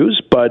held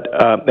views, but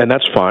and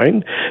that's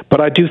fine.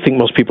 But I do think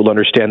most people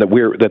understand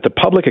that the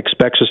public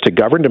expects us to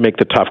govern, to make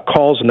the tough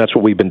calls, and that's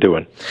what we've been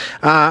doing.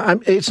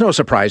 It's no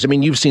surprise. I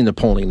mean, you've seen the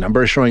polling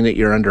numbers showing that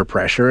you're under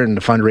pressure and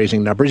the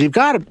fundraising numbers. You've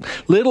got a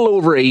little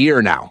over a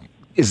year now.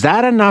 Is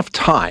that enough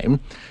time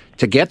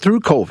to get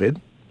through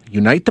COVID,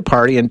 unite the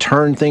party, and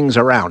turn things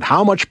around?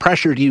 How much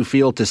pressure do you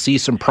feel to see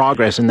some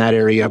progress in that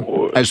area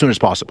as soon as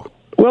possible?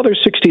 Well,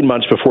 there's 16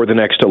 months before the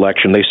next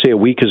election. They say a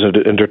week is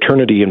an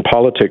eternity in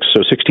politics,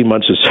 so 16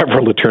 months is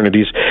several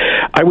eternities.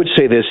 I would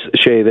say this,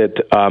 Shay,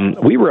 that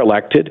we were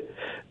elected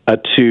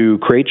to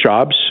create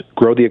jobs,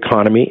 grow the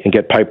economy, and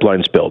get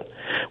pipelines built.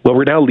 Well,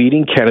 we're now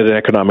leading Canada in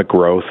economic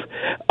growth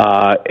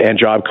and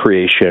job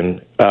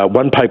creation.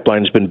 One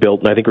pipeline's been built,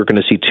 and I think we're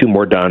going to see 2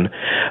 more done.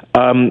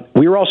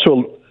 We were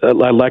also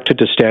elected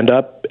to stand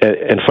up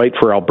and fight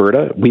for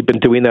Alberta. We've been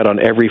doing that on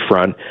every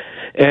front.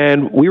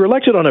 And we were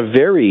elected on a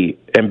very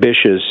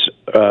ambitious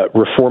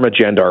reform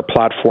agenda, our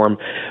platform.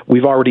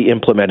 We've already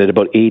implemented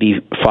about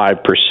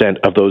 85%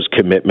 of those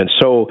commitments.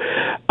 So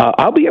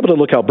I'll be able to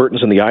look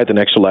Albertans in the eye at the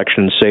next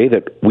election and say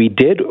that we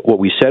did what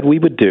we said we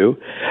would do,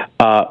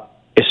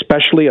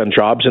 especially on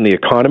jobs and the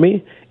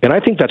economy. And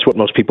I think that's what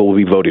most people will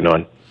be voting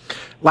on.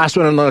 Last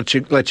one, and I'll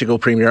let you go,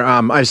 Premier.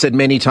 I've said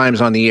many times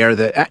on the air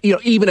that,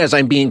 even as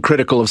I'm being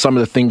critical of some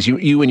of the things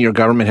you and your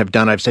government have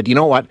done, I've said, you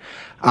know what?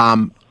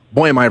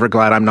 Boy, am I ever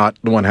glad I'm not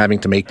the one having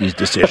to make these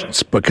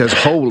decisions, because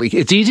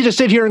it's easy to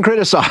sit here and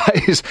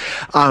criticize.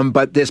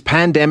 But this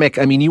pandemic,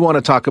 you want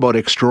to talk about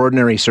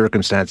extraordinary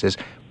circumstances.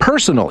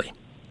 Personally,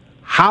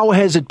 how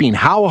has it been?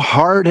 How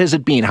hard has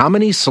it been? How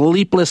many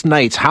sleepless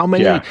nights? How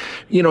many,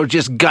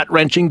 just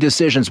gut-wrenching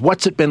decisions?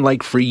 What's it been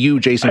like for you,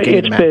 Jason Kenney?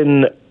 It's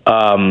been,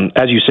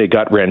 as you say,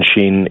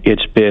 gut-wrenching.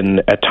 It's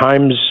been, at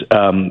times,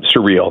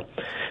 surreal.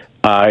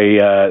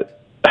 I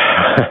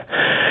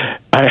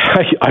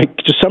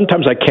just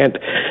sometimes I can't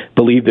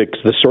believe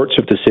the sorts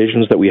of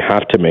decisions that we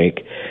have to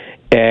make,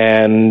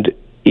 and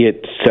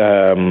it's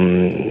there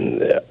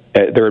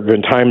have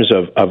been times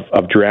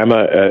of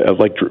drama,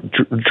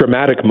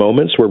 dramatic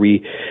moments where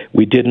we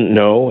didn't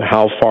know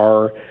how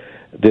far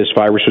this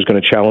virus was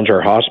going to challenge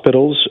our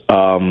hospitals,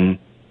 how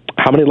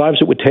many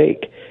lives it would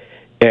take,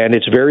 and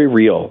it's very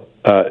real.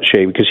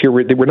 Shay, because here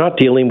we're not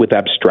dealing with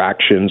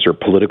abstractions or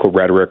political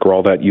rhetoric or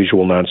all that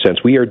usual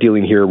nonsense. We are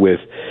dealing here with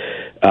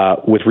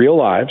real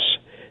lives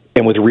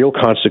and with real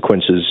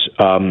consequences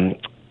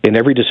in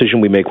every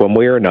decision we make one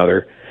way or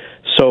another.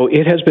 So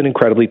it has been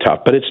incredibly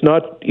tough. But it's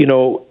not,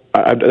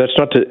 that's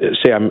not to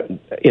say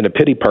I'm in a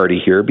pity party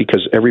here,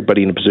 because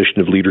everybody in a position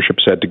of leadership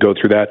has had to go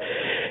through that.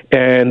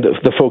 And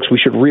the folks we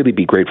should really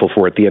be grateful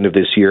for at the end of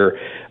this year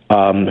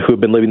who have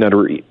been living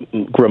under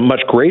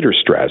much greater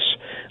stress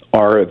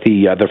are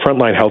the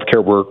frontline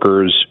healthcare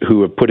workers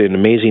who have put in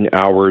amazing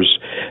hours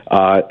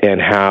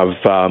and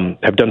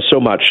have done so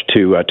much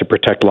to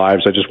protect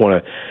lives. I just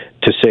want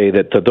to say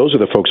that those are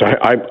the folks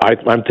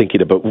I'm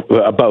thinking about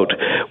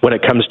when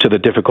it comes to the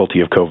difficulty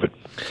of COVID.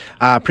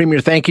 Premier,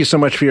 thank you so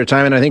much for your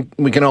time, and I think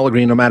we can all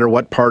agree, no matter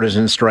what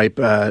partisan stripe,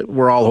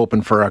 we're all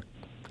hoping for a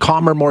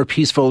calmer, more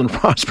peaceful, and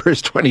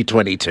prosperous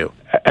 2022.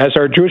 As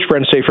our Jewish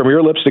friends say, from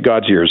your lips to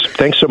God's ears.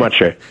 Thanks so much,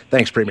 Shay.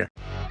 Thanks, Premier.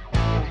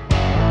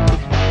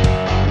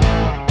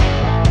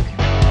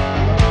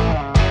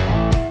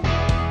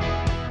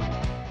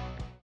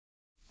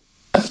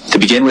 To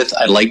begin with,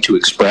 I'd like to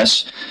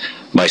express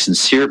my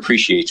sincere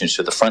appreciation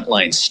to the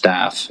frontline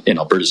staff in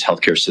Alberta's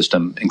healthcare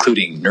system,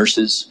 including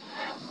nurses,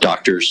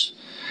 doctors,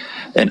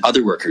 and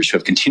other workers who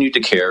have continued to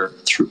care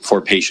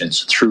for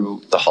patients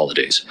through the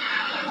holidays.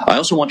 I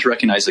also want to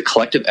recognize the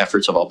collective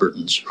efforts of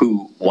Albertans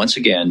who, once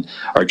again,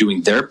 are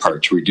doing their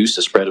part to reduce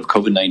the spread of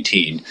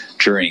COVID-19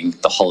 during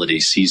the holiday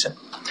season.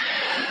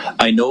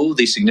 I know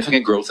the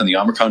significant growth in the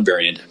Omicron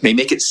variant may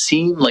make it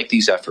seem like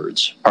these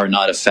efforts are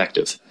not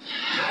effective.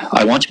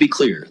 I want to be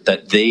clear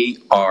that they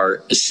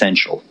are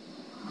essential.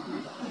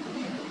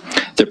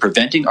 They're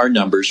preventing our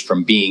numbers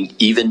from being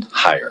even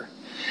higher,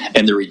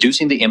 and they're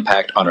reducing the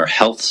impact on our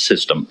health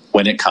system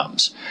when it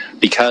comes,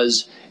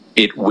 because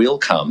it will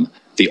come.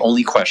 The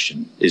only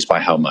question is by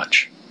how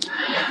much.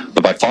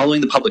 But by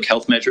following the public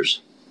health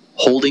measures,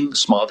 holding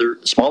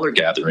smaller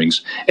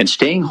gatherings, and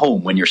staying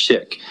home when you're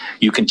sick,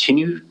 you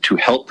continue to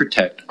help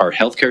protect our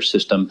healthcare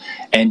system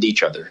and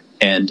each other.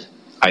 And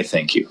I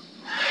thank you.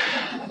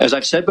 As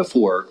I've said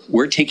before,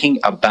 we're taking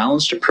a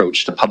balanced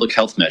approach to public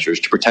health measures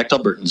to protect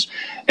Albertans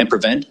and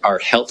prevent our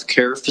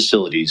healthcare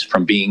facilities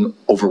from being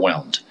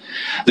overwhelmed.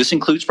 This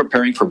includes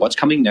preparing for what's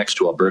coming next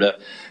to Alberta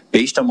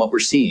based on what we're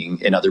seeing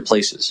in other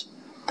places.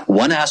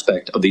 One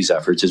aspect of these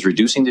efforts is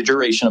reducing the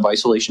duration of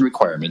isolation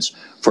requirements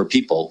for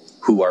people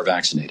who are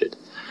vaccinated.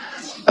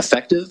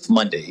 Effective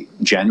Monday,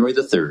 January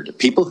the 3rd,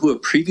 people who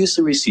have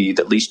previously received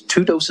at least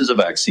 2 doses of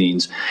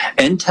vaccines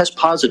and test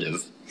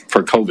positive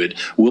for COVID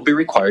will be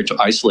required to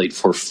isolate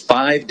for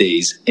 5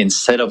 days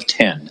instead of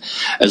 10,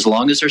 as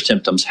long as their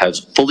symptoms have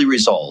fully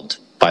resolved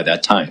by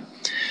that time.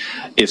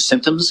 If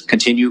symptoms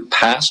continue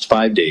past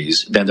 5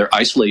 days, then their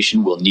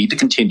isolation will need to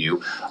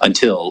continue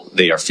until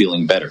they are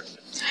feeling better.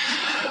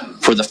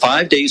 For the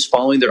 5 days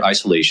following their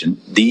isolation,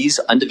 these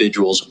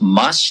individuals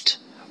must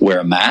wear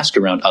a mask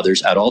around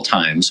others at all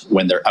times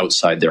when they're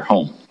outside their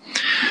home.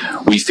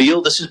 We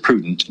feel this is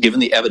prudent given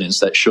the evidence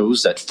that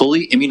shows that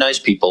fully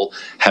immunized people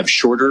have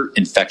shorter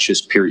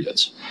infectious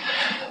periods.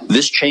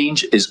 This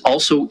change is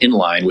also in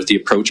line with the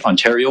approach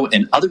Ontario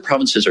and other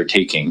provinces are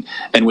taking,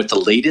 and with the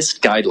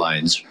latest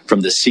guidelines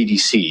from the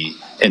CDC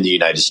in the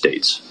United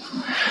States.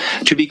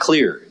 To be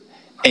clear,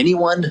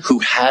 Anyone who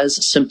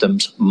has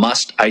symptoms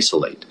must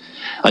isolate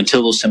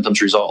until those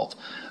symptoms resolve,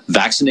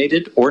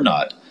 vaccinated or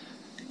not,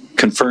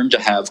 confirmed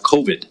to have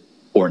COVID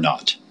or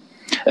not.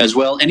 As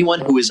well, anyone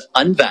who is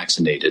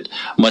unvaccinated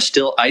must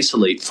still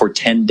isolate for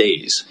 10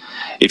 days.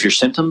 If your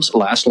symptoms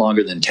last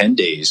longer than 10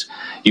 days,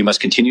 you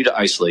must continue to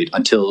isolate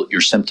until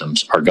your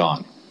symptoms are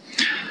gone.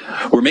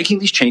 We're making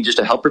these changes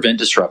to help prevent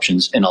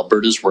disruptions in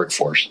Alberta's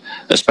workforce,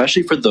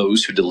 especially for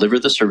those who deliver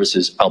the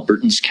services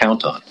Albertans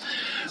count on.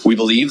 We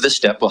believe this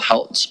step will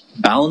help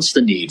balance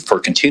the need for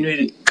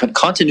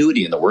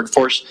continuity in the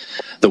workforce,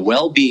 the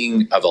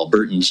well-being of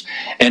Albertans,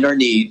 and our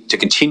need to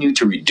continue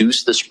to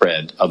reduce the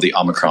spread of the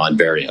Omicron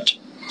variant.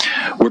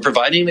 We're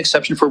providing an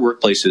exception for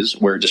workplaces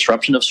where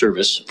disruption of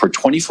service for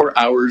 24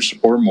 hours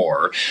or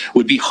more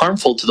would be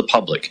harmful to the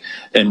public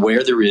and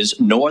where there is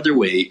no other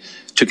way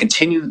to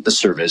continue the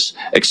service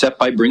except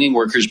by bringing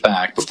workers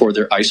back before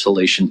their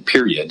isolation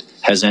period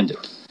has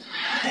ended.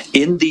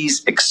 In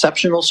these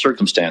exceptional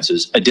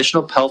circumstances,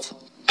 additional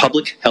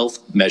public health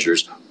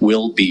measures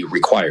will be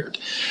required.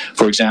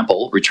 For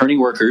example, returning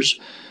workers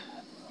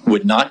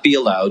would not be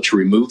allowed to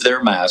remove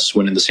their masks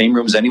when in the same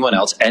room as anyone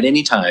else at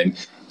any time,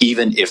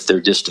 even if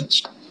they're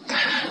distanced.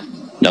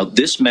 Now,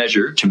 this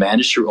measure to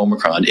manage through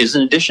Omicron is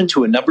in addition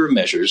to a number of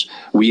measures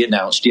we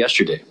announced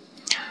yesterday.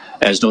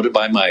 As noted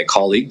by my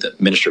colleague, the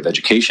Minister of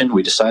Education,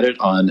 we decided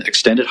on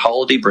extended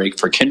holiday break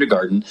for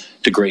kindergarten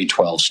to grade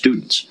 12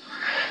 students.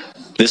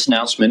 This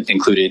announcement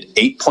included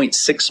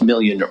 8.6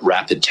 million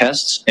rapid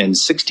tests and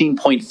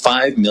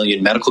 16.5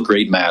 million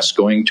medical-grade masks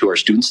going to our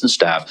students and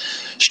staff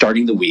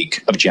starting the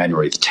week of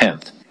January the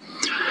 10th.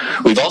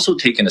 We've also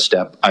taken a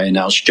step I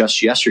announced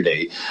just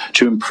yesterday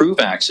to improve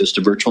access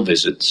to virtual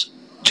visits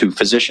to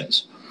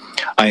physicians.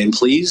 I am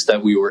pleased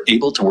that we were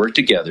able to work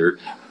together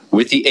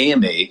with the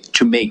AMA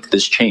to make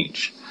this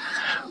change.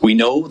 We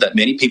know that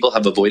many people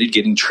have avoided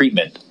getting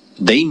treatment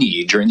they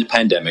need during the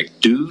pandemic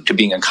due to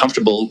being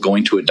uncomfortable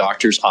going to a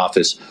doctor's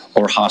office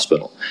or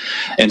hospital.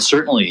 And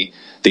certainly,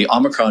 the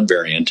Omicron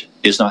variant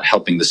is not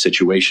helping the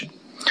situation.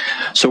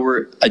 So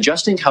we're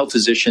adjusting how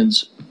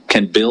physicians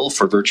can bill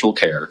for virtual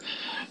care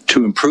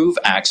to improve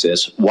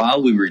access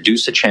while we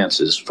reduce the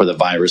chances for the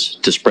virus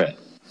to spread.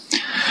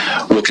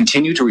 We'll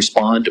continue to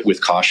respond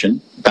with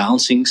caution,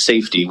 balancing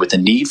safety with the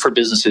need for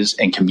businesses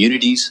and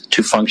communities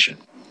to function.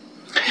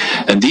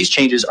 And these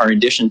changes are in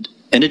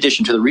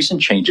addition to the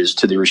recent changes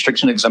to the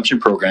Restriction Exemption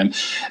Program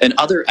and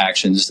other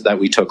actions that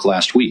we took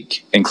last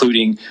week,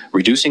 including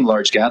reducing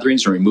large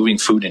gatherings and removing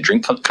food and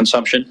drink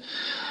consumption,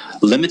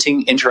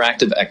 limiting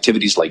interactive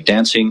activities like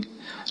dancing,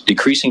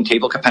 decreasing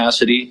table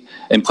capacity,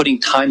 and putting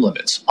time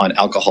limits on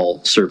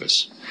alcohol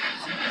service.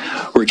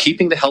 We're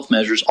keeping the health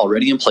measures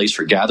already in place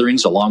for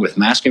gatherings along with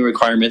masking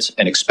requirements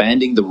and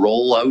expanding the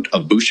rollout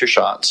of booster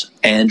shots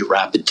and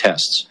rapid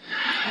tests.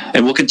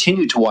 And we'll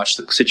continue to watch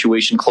the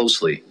situation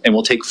closely and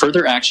we'll take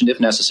further action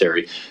if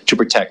necessary to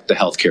protect the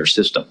healthcare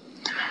system.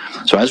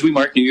 So as we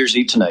mark New Year's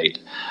Eve tonight,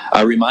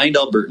 I remind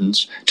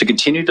Albertans to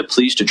continue to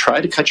please to try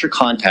to cut your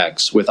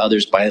contacts with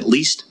others by at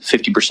least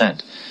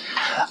 50%.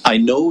 I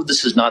know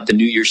this is not the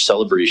New Year's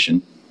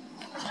celebration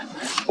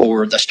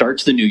or the start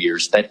to the New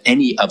Year's that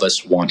any of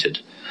us wanted,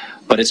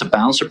 but it's a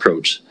balanced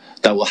approach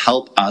that will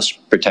help us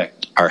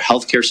protect our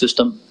healthcare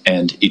system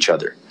and each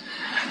other.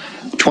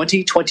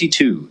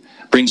 2022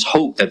 brings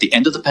hope that the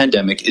end of the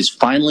pandemic is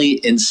finally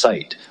in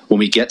sight when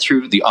we get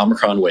through the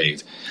Omicron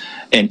wave,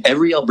 and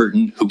every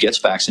Albertan who gets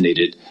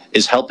vaccinated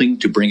is helping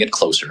to bring it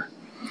closer.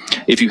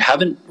 If you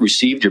haven't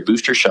received your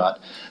booster shot,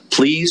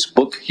 please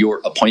book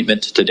your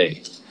appointment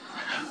today.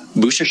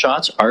 Booster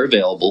shots are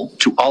available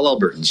to all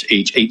Albertans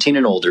age 18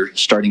 and older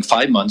starting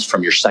 5 months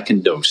from your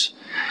second dose.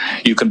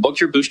 You can book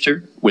your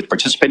booster with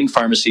participating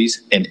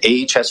pharmacies and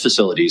AHS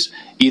facilities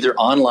either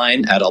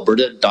online at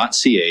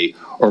alberta.ca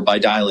or by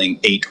dialing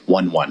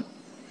 811.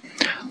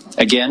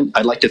 Again,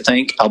 I'd like to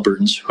thank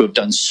Albertans who have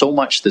done so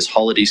much this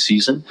holiday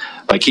season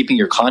by keeping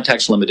your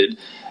contacts limited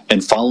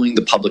and following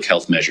the public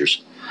health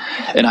measures.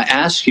 And I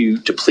ask you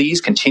to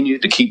please continue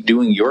to keep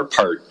doing your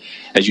part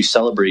as you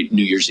celebrate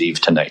New Year's Eve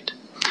tonight.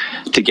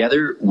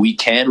 Together, we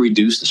can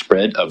reduce the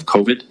spread of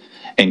COVID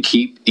and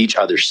keep each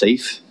other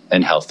safe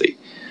and healthy.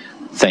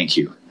 Thank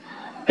you.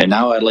 And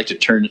now I'd like to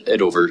turn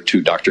it over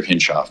to Dr.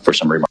 Hinshaw for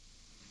some remarks.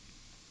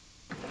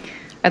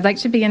 I'd like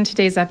to begin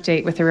today's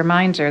update with a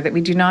reminder that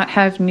we do not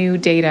have new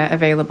data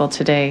available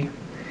today.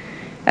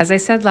 As I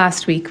said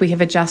last week, we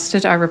have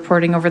adjusted our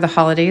reporting over the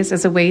holidays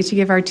as a way to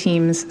give our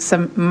teams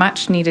some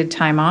much-needed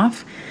time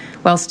off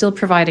while still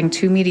providing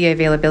 2 media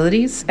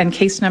availabilities and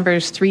case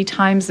numbers 3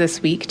 times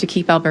this week to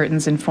keep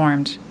Albertans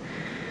informed.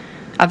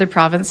 Other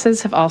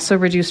provinces have also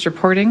reduced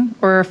reporting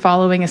or are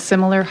following a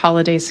similar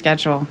holiday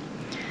schedule.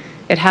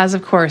 It has,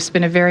 of course,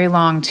 been a very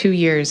long 2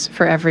 years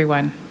for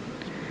everyone.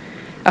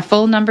 A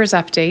full numbers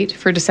update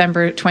for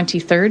December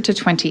 23rd to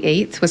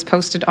 28th was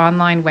posted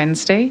online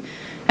Wednesday,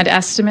 and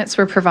estimates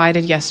were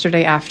provided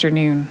yesterday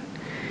afternoon.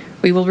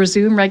 We will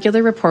resume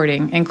regular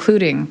reporting,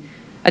 including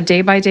a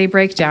day-by-day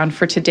breakdown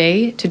for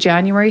today to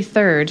January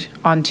 3rd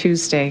on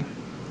Tuesday.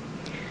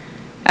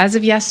 As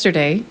of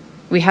yesterday,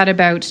 we had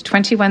about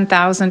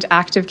 21,000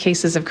 active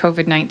cases of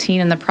COVID-19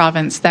 in the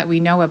province that we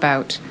know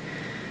about.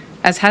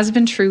 As has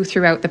been true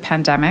throughout the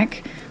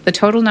pandemic, the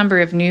total number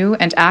of new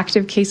and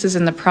active cases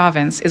in the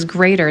province is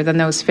greater than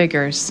those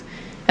figures,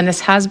 and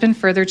this has been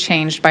further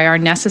changed by our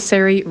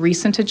necessary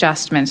recent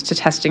adjustments to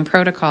testing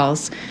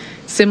protocols,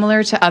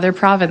 similar to other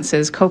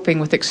provinces coping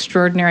with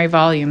extraordinary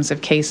volumes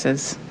of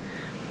cases.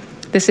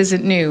 This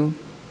isn't new.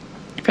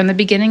 From the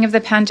beginning of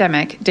the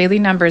pandemic, daily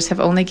numbers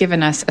have only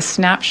given us a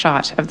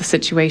snapshot of the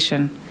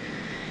situation.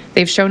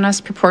 They've shown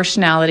us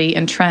proportionality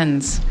and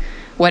trends,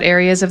 what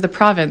areas of the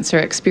province are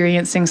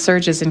experiencing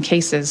surges in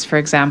cases, for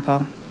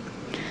example.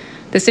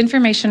 This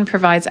information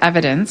provides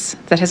evidence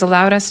that has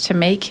allowed us to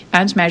make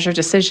and measure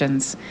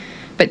decisions,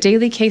 but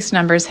daily case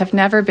numbers have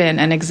never been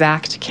an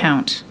exact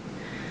count.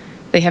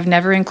 They have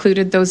never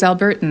included those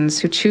Albertans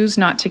who choose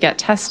not to get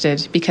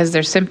tested because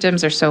their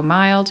symptoms are so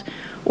mild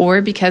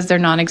or because they're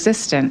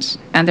non-existent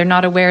and they're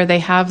not aware they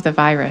have the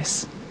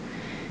virus.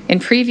 In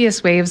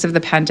previous waves of the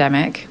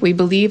pandemic, we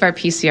believe our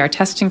PCR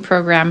testing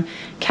program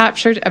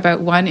captured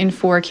about 1 in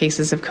 4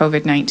 cases of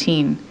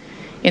COVID-19.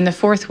 In the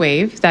fourth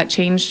wave, that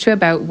changed to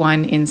about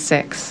 1 in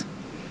 6.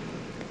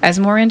 As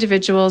more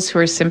individuals who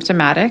are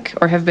symptomatic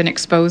or have been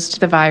exposed to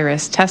the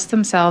virus test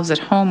themselves at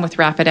home with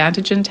rapid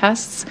antigen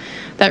tests,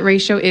 that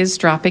ratio is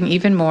dropping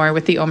even more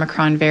with the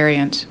Omicron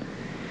variant.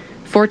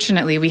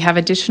 Fortunately, we have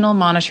additional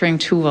monitoring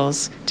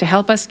tools to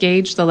help us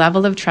gauge the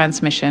level of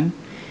transmission,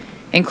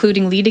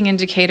 including leading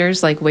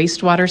indicators like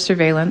wastewater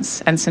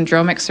surveillance and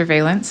syndromic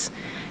surveillance,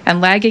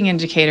 and lagging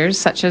indicators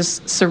such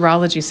as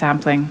serology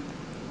sampling.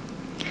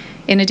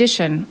 In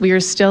addition, we are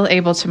still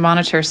able to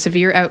monitor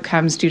severe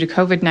outcomes due to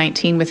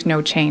COVID-19 with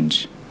no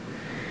change.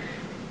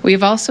 We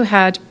have also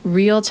had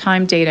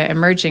real-time data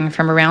emerging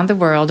from around the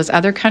world as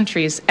other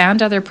countries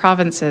and other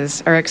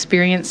provinces are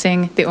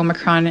experiencing the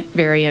Omicron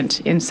variant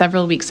in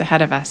several weeks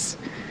ahead of us.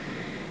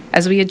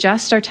 As we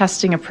adjust our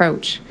testing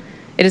approach,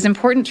 it is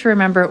important to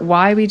remember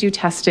why we do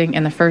testing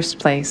in the first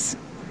place.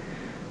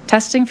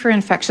 Testing for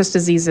infectious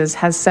diseases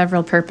has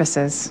several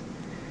purposes.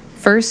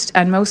 First,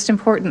 and most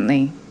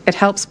importantly, it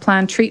helps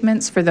plan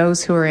treatments for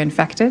those who are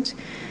infected,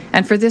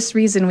 and for this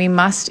reason we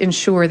must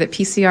ensure that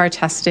PCR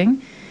testing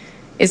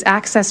is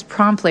accessed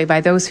promptly by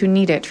those who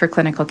need it for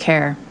clinical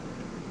care.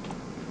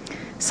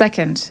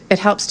 Second, it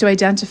helps to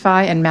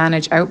identify and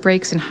manage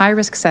outbreaks in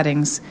high-risk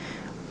settings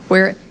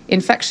where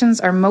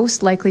infections are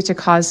most likely to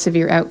cause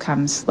severe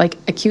outcomes, like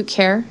acute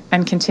care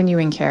and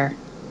continuing care.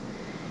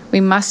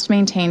 We must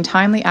maintain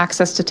timely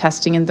access to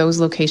testing in those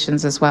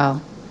locations as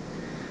well.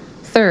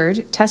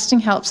 Third, testing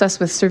helps us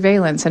with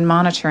surveillance and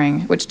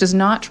monitoring, which does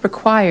not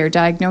require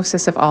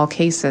diagnosis of all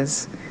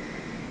cases.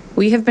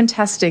 We have been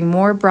testing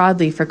more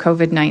broadly for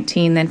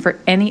COVID-19 than for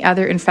any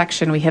other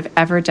infection we have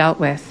ever dealt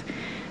with,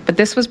 but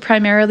this was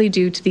primarily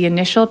due to the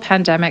initial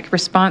pandemic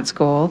response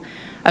goal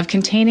of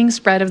containing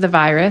spread of the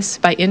virus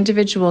by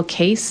individual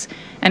case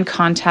and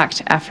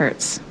contact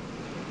efforts.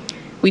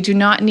 We do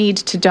not need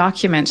to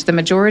document the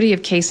majority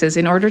of cases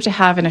in order to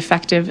have an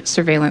effective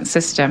surveillance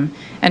system,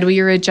 and we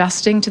are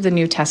adjusting to the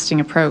new testing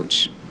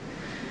approach.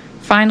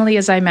 Finally,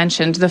 as I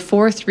mentioned, the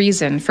fourth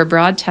reason for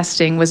broad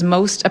testing was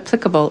most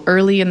applicable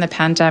early in the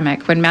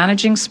pandemic when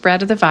managing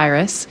spread of the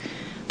virus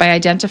by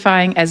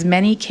identifying as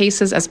many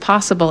cases as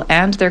possible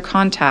and their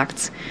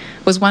contacts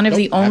was one of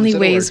the only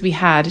ways we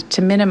had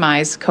to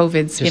minimize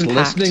COVID's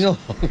impact. Listening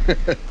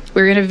along.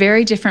 We're in a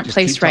very different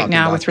place right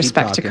now with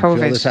respect to COVID.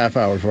 Fill this half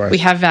hour for us. We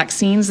have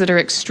vaccines that are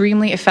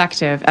extremely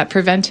effective at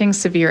preventing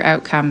severe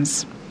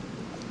outcomes.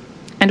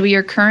 And we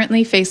are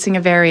currently facing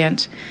a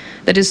variant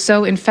that is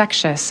so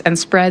infectious and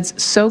spreads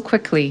so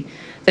quickly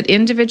that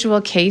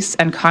individual case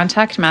and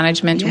contact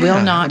management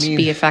will not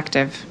be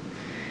effective.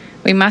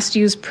 We must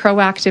use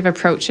proactive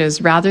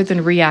approaches rather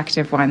than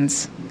reactive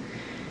ones.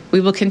 We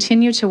will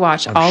continue to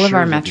watch all of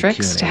our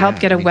metrics to help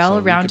get a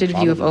well-rounded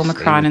view of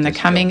Omicron in the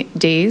coming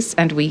days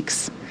and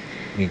weeks.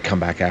 You can come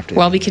back after.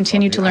 While we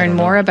continue to learn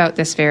more about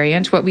this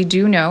variant, what we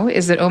do know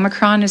is that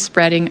Omicron is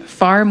spreading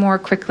far more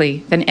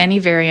quickly than any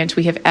variant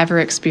we have ever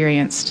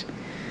experienced.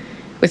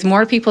 With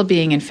more people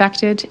being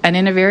infected and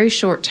in a very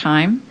short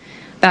time,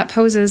 that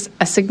poses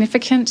a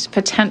significant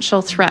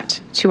potential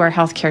threat to our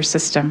healthcare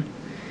system.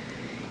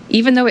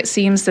 Even though it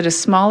seems that a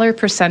smaller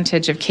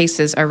percentage of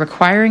cases are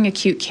requiring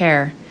acute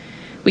care,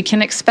 we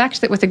can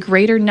expect that with a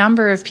greater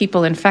number of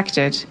people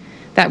infected,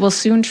 that will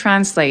soon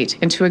translate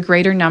into a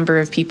greater number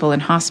of people in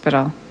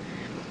hospital.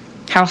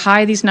 How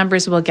high these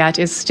numbers will get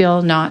is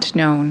still not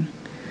known.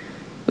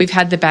 We've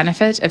had the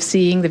benefit of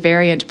seeing the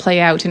variant play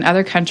out in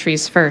other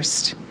countries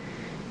first.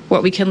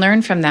 What we can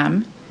learn from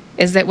them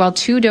is that while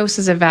 2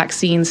 doses of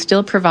vaccine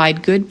still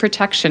provide good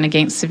protection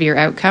against severe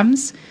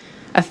outcomes,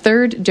 a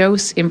 3rd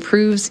dose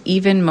improves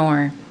even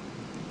more.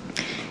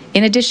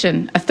 In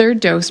addition, a 3rd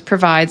dose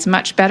provides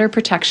much better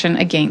protection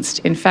against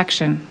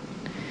infection.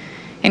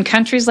 In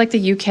countries like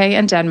the UK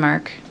and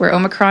Denmark, where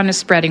Omicron is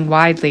spreading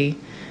widely,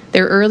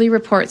 their early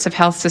reports of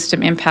health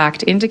system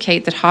impact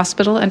indicate that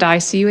hospital and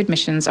ICU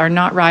admissions are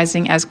not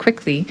rising as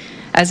quickly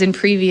as in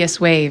previous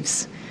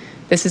waves.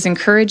 This is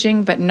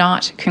encouraging but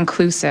not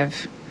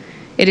conclusive.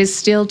 It is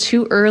still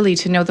too early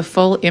to know the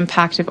full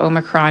impact of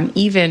Omicron,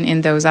 even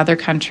in those other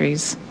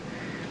countries.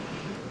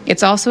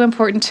 It's also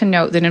important to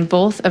note that in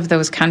both of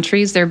those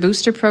countries, their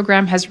booster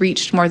program has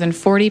reached more than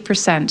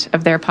 40%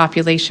 of their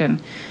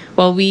population,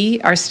 while we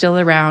are still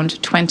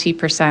around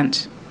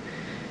 20%.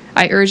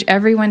 I urge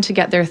everyone to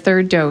get their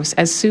third dose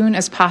as soon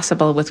as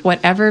possible with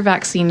whatever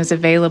vaccine is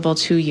available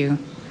to you.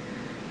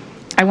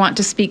 I want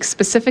to speak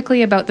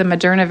specifically about the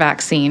Moderna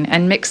vaccine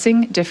and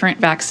mixing different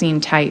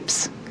vaccine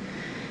types.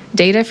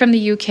 Data from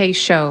the UK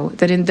show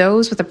that in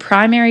those with a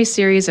primary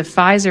series of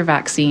Pfizer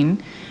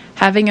vaccine,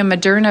 having a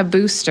Moderna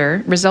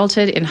booster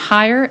resulted in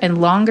higher and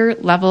longer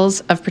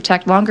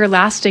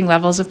lasting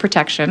levels of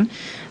protection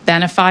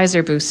than a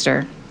Pfizer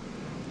booster.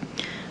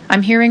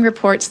 I'm hearing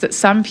reports that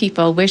some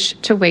people wish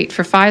to wait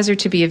for Pfizer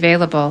to be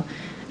available,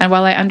 and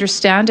while I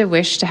understand a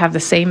wish to have the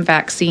same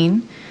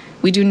vaccine,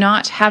 we do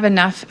not have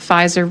enough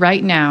Pfizer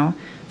right now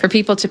for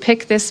people to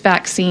pick this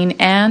vaccine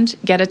and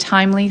get a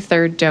timely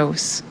third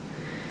dose.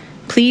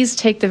 Please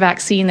take the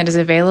vaccine that is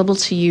available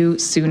to you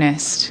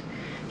soonest.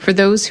 For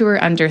those who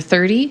are under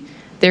 30,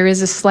 there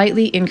is a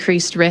slightly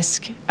increased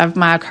risk of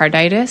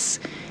myocarditis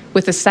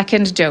with a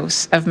second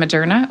dose of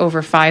Moderna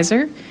over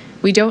Pfizer.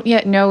 We don't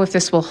yet know if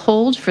this will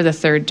hold for the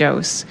third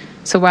dose.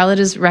 So while it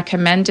is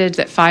recommended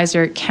that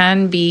Pfizer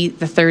can be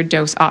the third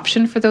dose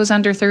option for those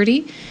under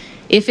 30,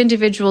 if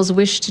individuals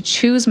wish to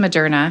choose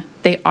Moderna,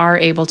 they are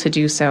able to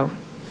do so.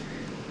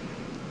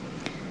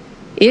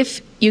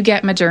 If you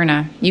get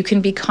Moderna, you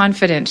can be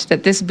confident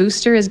that this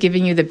booster is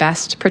giving you the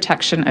best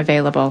protection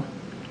available.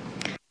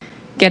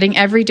 Getting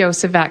every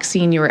dose of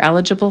vaccine you are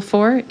eligible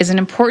for is an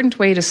important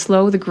way to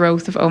slow the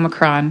growth of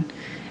Omicron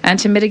and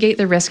to mitigate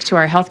the risk to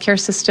our healthcare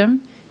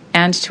system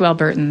and to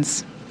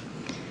Albertans.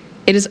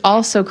 It is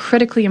also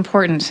critically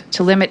important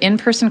to limit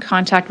in-person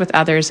contact with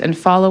others and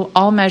follow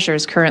all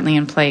measures currently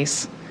in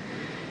place.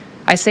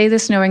 I say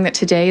this knowing that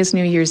today is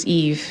New Year's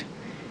Eve,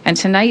 and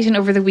tonight and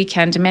over the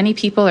weekend, many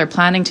people are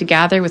planning to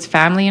gather with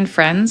family and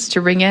friends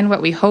to ring in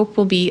what we hope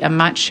will be a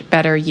much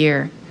better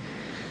year.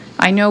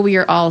 I know we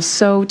are all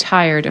so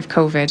tired of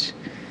COVID.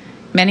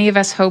 Many of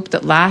us hoped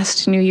that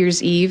last New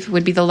Year's Eve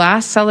would be the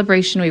last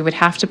celebration we would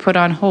have to put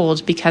on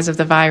hold because of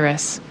the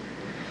virus.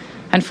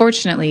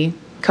 Unfortunately,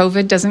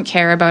 COVID doesn't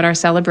care about our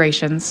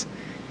celebrations,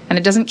 and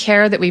it doesn't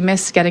care that we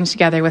miss getting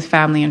together with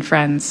family and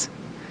friends.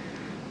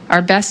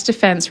 Our best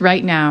defense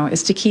right now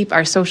is to keep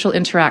our social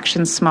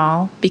interactions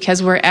small,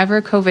 because wherever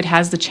COVID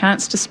has the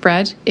chance to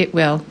spread, it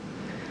will.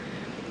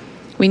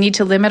 We need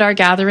to limit our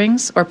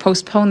gatherings or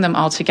postpone them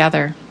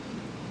altogether.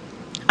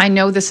 I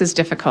know this is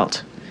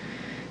difficult.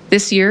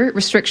 This year,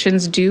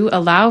 restrictions do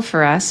allow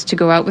for us to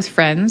go out with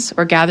friends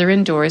or gather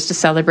indoors to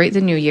celebrate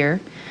the new year,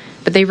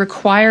 but they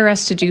require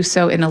us to do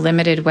so in a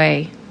limited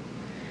way.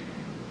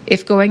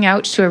 If going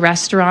out to a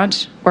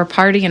restaurant or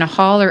party in a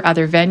hall or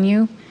other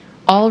venue,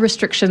 all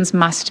restrictions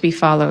must be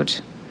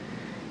followed.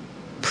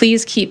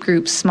 Please keep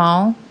groups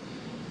small.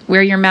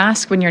 Wear your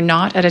mask when you're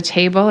not at a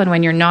table and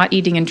when you're not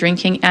eating and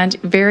drinking, and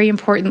very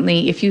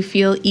importantly, if you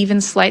feel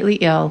even slightly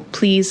ill,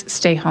 please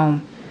stay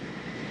home.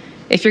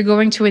 If you're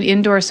going to an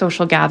indoor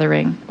social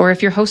gathering, or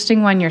if you're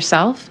hosting one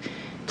yourself,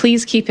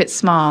 please keep it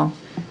small,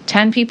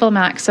 10 people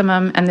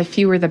maximum, and the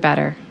fewer the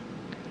better.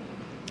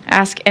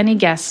 Ask any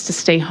guests to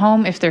stay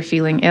home if they're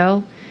feeling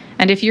ill,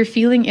 and if you're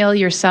feeling ill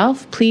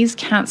yourself, please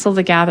cancel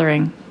the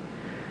gathering.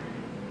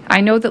 I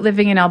know that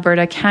living in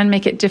Alberta can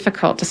make it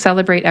difficult to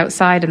celebrate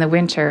outside in the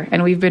winter,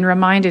 and we've been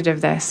reminded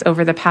of this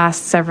over the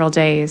past several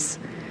days.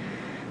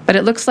 But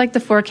it looks like the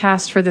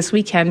forecast for this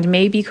weekend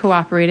may be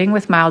cooperating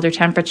with milder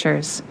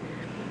temperatures.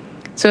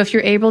 So if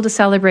you're able to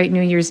celebrate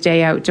New Year's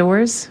Day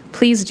outdoors,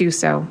 please do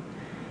so.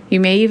 You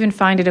may even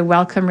find it a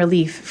welcome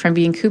relief from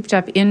being cooped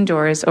up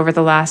indoors over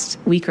the last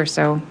week or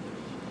so.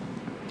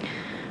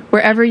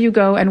 Wherever you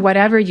go and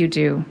whatever you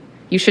do,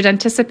 you should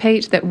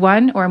anticipate that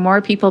one or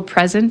more people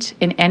present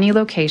in any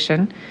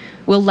location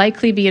will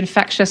likely be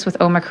infectious with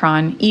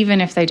Omicron,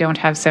 even if they don't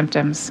have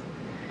symptoms.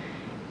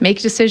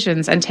 Make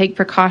decisions and take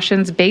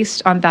precautions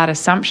based on that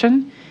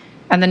assumption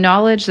and the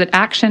knowledge that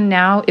action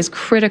now is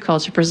critical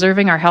to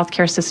preserving our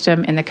healthcare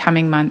system in the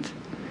coming month.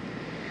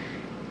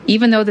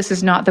 Even though this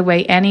is not the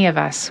way any of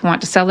us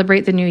want to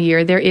celebrate the new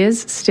year, there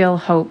is still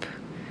hope.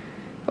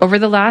 Over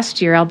the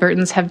last year,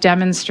 Albertans have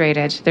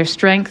demonstrated their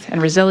strength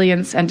and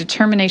resilience and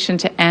determination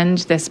to end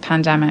this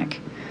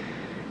pandemic.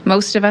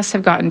 Most of us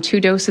have gotten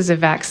 2 doses of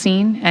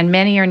vaccine, and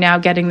many are now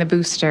getting the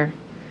booster.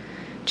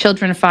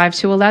 Children 5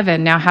 to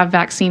 11 now have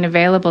vaccine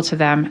available to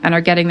them and are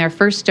getting their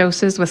first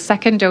doses, with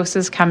second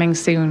doses coming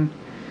soon.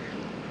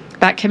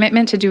 That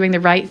commitment to doing the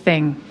right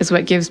thing is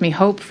what gives me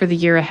hope for the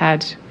year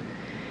ahead.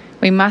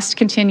 We must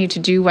continue to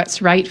do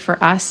what's right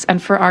for us and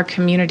for our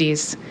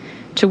communities,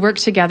 to work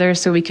together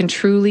so we can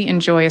truly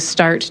enjoy a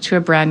start to a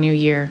brand new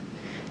year.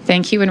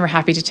 Thank you, and we're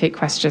happy to take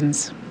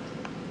questions.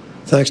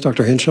 Thanks,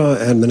 Dr. Hinshaw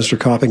and Minister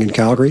Copping in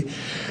Calgary.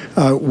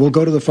 We'll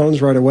go to the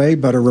phones right away,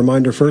 but a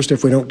reminder first,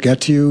 if we don't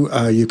get to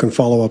you, you can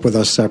follow up with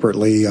us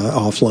separately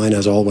offline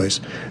as always.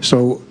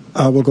 So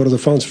we'll go to the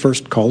phones.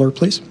 First caller,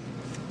 please.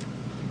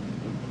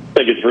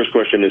 Thank you. The first question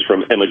question is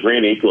from Emma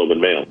Graney, Globe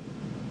and Mail.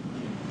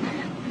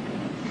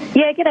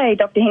 Yeah, g'day,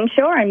 Dr.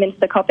 Hinshaw and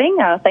Minister Copping.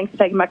 Thanks for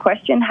taking my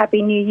question.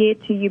 Happy New Year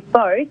to you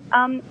both.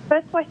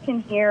 First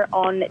question here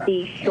on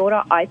the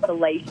shorter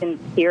isolation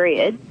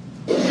period.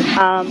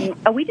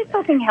 Are we just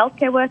talking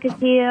healthcare workers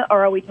here,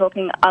 or are we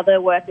talking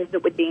other workers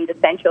that would be in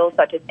essentials,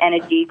 such as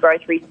energy,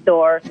 grocery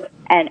store,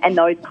 and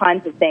those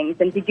kinds of things?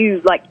 And did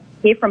you,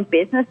 hear from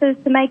businesses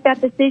to make that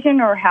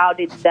decision, or how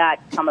did that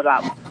come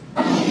about?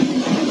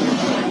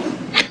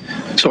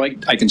 So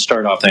I can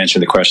start off to answer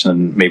the question,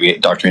 and maybe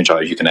Dr. Hinshaw,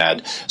 you can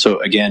add. So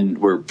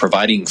again, we're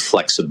providing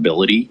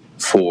flexibility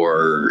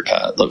for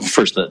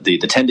first the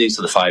 10 days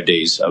to the 5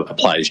 days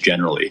applies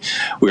generally.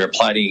 We are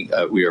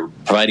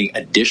providing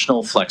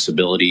additional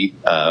flexibility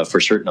for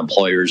certain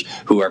employers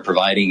who are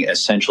providing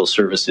essential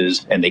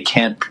services, and they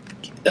can't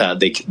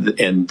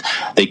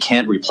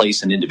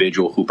replace an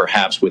individual who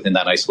perhaps within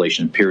that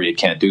isolation period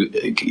can't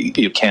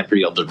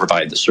be able to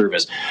provide the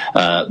service,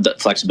 that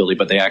flexibility,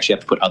 but they actually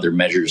have to put other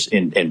measures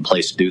in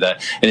place to do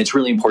that. And it's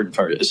really important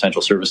for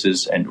essential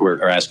services, and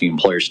we're asking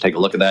employers to take a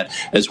look at that,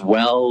 as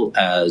well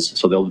as,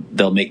 so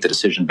they'll make the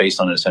decision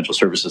based on essential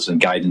services and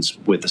guidance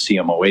with the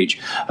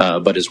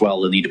CMOH, but as well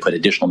they'll need to put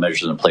additional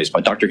measures in place.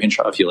 But Dr.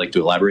 Hinshaw, if you'd like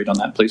to elaborate on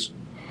that, please.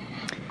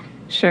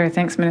 Sure.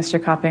 Thanks, Minister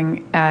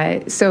Copping.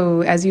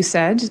 So, as you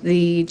said,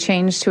 the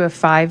change to a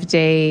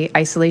 5-day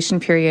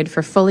isolation period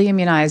for fully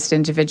immunized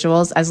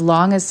individuals, as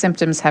long as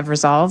symptoms have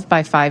resolved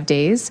by 5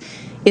 days,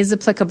 is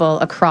applicable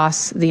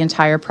across the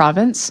entire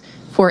province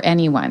for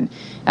anyone.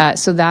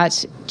 So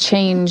that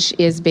change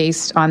is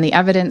based on the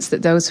evidence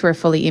that those who are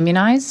fully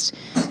immunized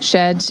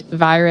shed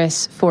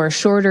virus for a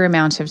shorter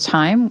amount of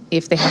time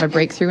if they have a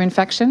breakthrough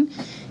infection,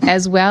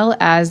 as well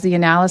as the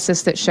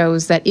analysis that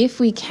shows that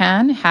if we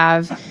can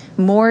have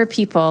more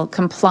people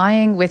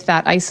complying with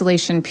that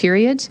isolation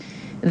period,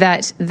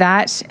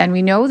 and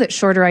we know that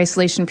shorter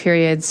isolation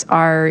periods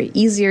are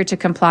easier to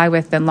comply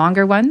with than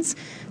longer ones.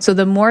 So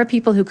the more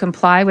people who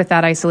comply with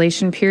that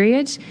isolation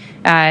period,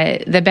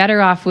 the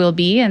better off we'll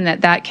be, and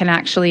that can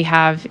actually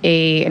have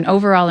an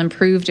overall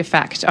improved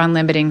effect on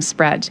limiting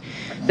spread.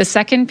 The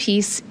second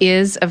piece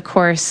is, of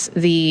course,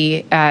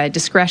 the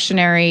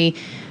discretionary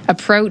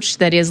approach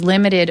that is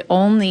limited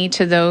only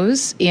to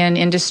those in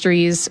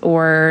industries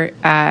or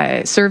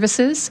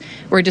services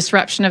where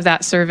disruption of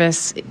that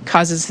service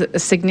causes a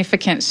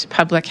significant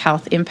public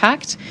health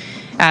impact.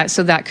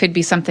 So that could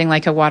be something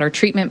like a water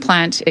treatment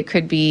plant, it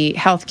could be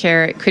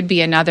healthcare, it could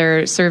be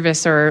another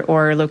service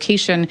or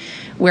location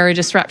where a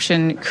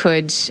disruption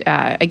could,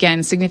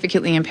 again,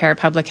 significantly impair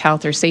public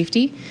health or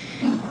safety.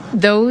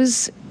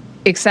 Those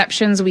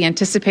exceptions we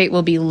anticipate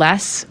will be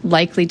less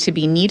likely to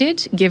be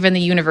needed given the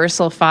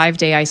universal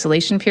 5-day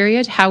isolation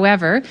period.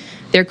 However,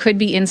 there could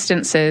be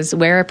instances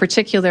where a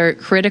particular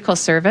critical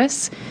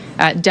service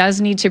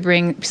does need to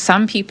bring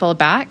some people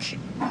back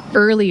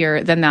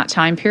earlier than that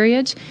time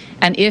period.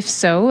 And if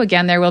so,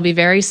 again, there will be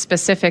very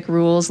specific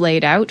rules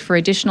laid out for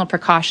additional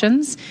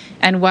precautions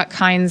and what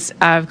kinds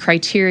of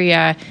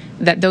criteria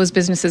that those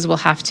businesses will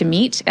have to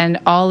meet. And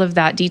all of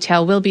that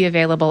detail will be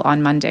available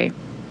on Monday.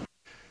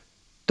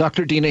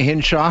 Dr. Deena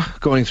Hinshaw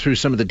going through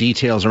some of the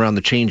details around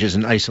the changes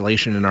in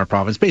isolation in our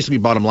province. Basically,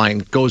 bottom line,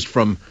 goes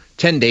from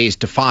 10 days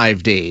to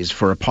 5 days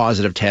for a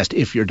positive test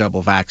if you're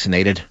double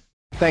vaccinated.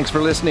 Thanks for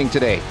listening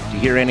today. To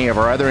hear any of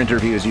our other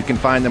interviews, you can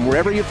find them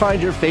wherever you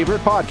find your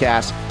favorite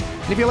podcasts.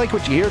 And if you like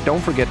what you hear,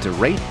 don't forget to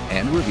rate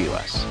and review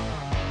us.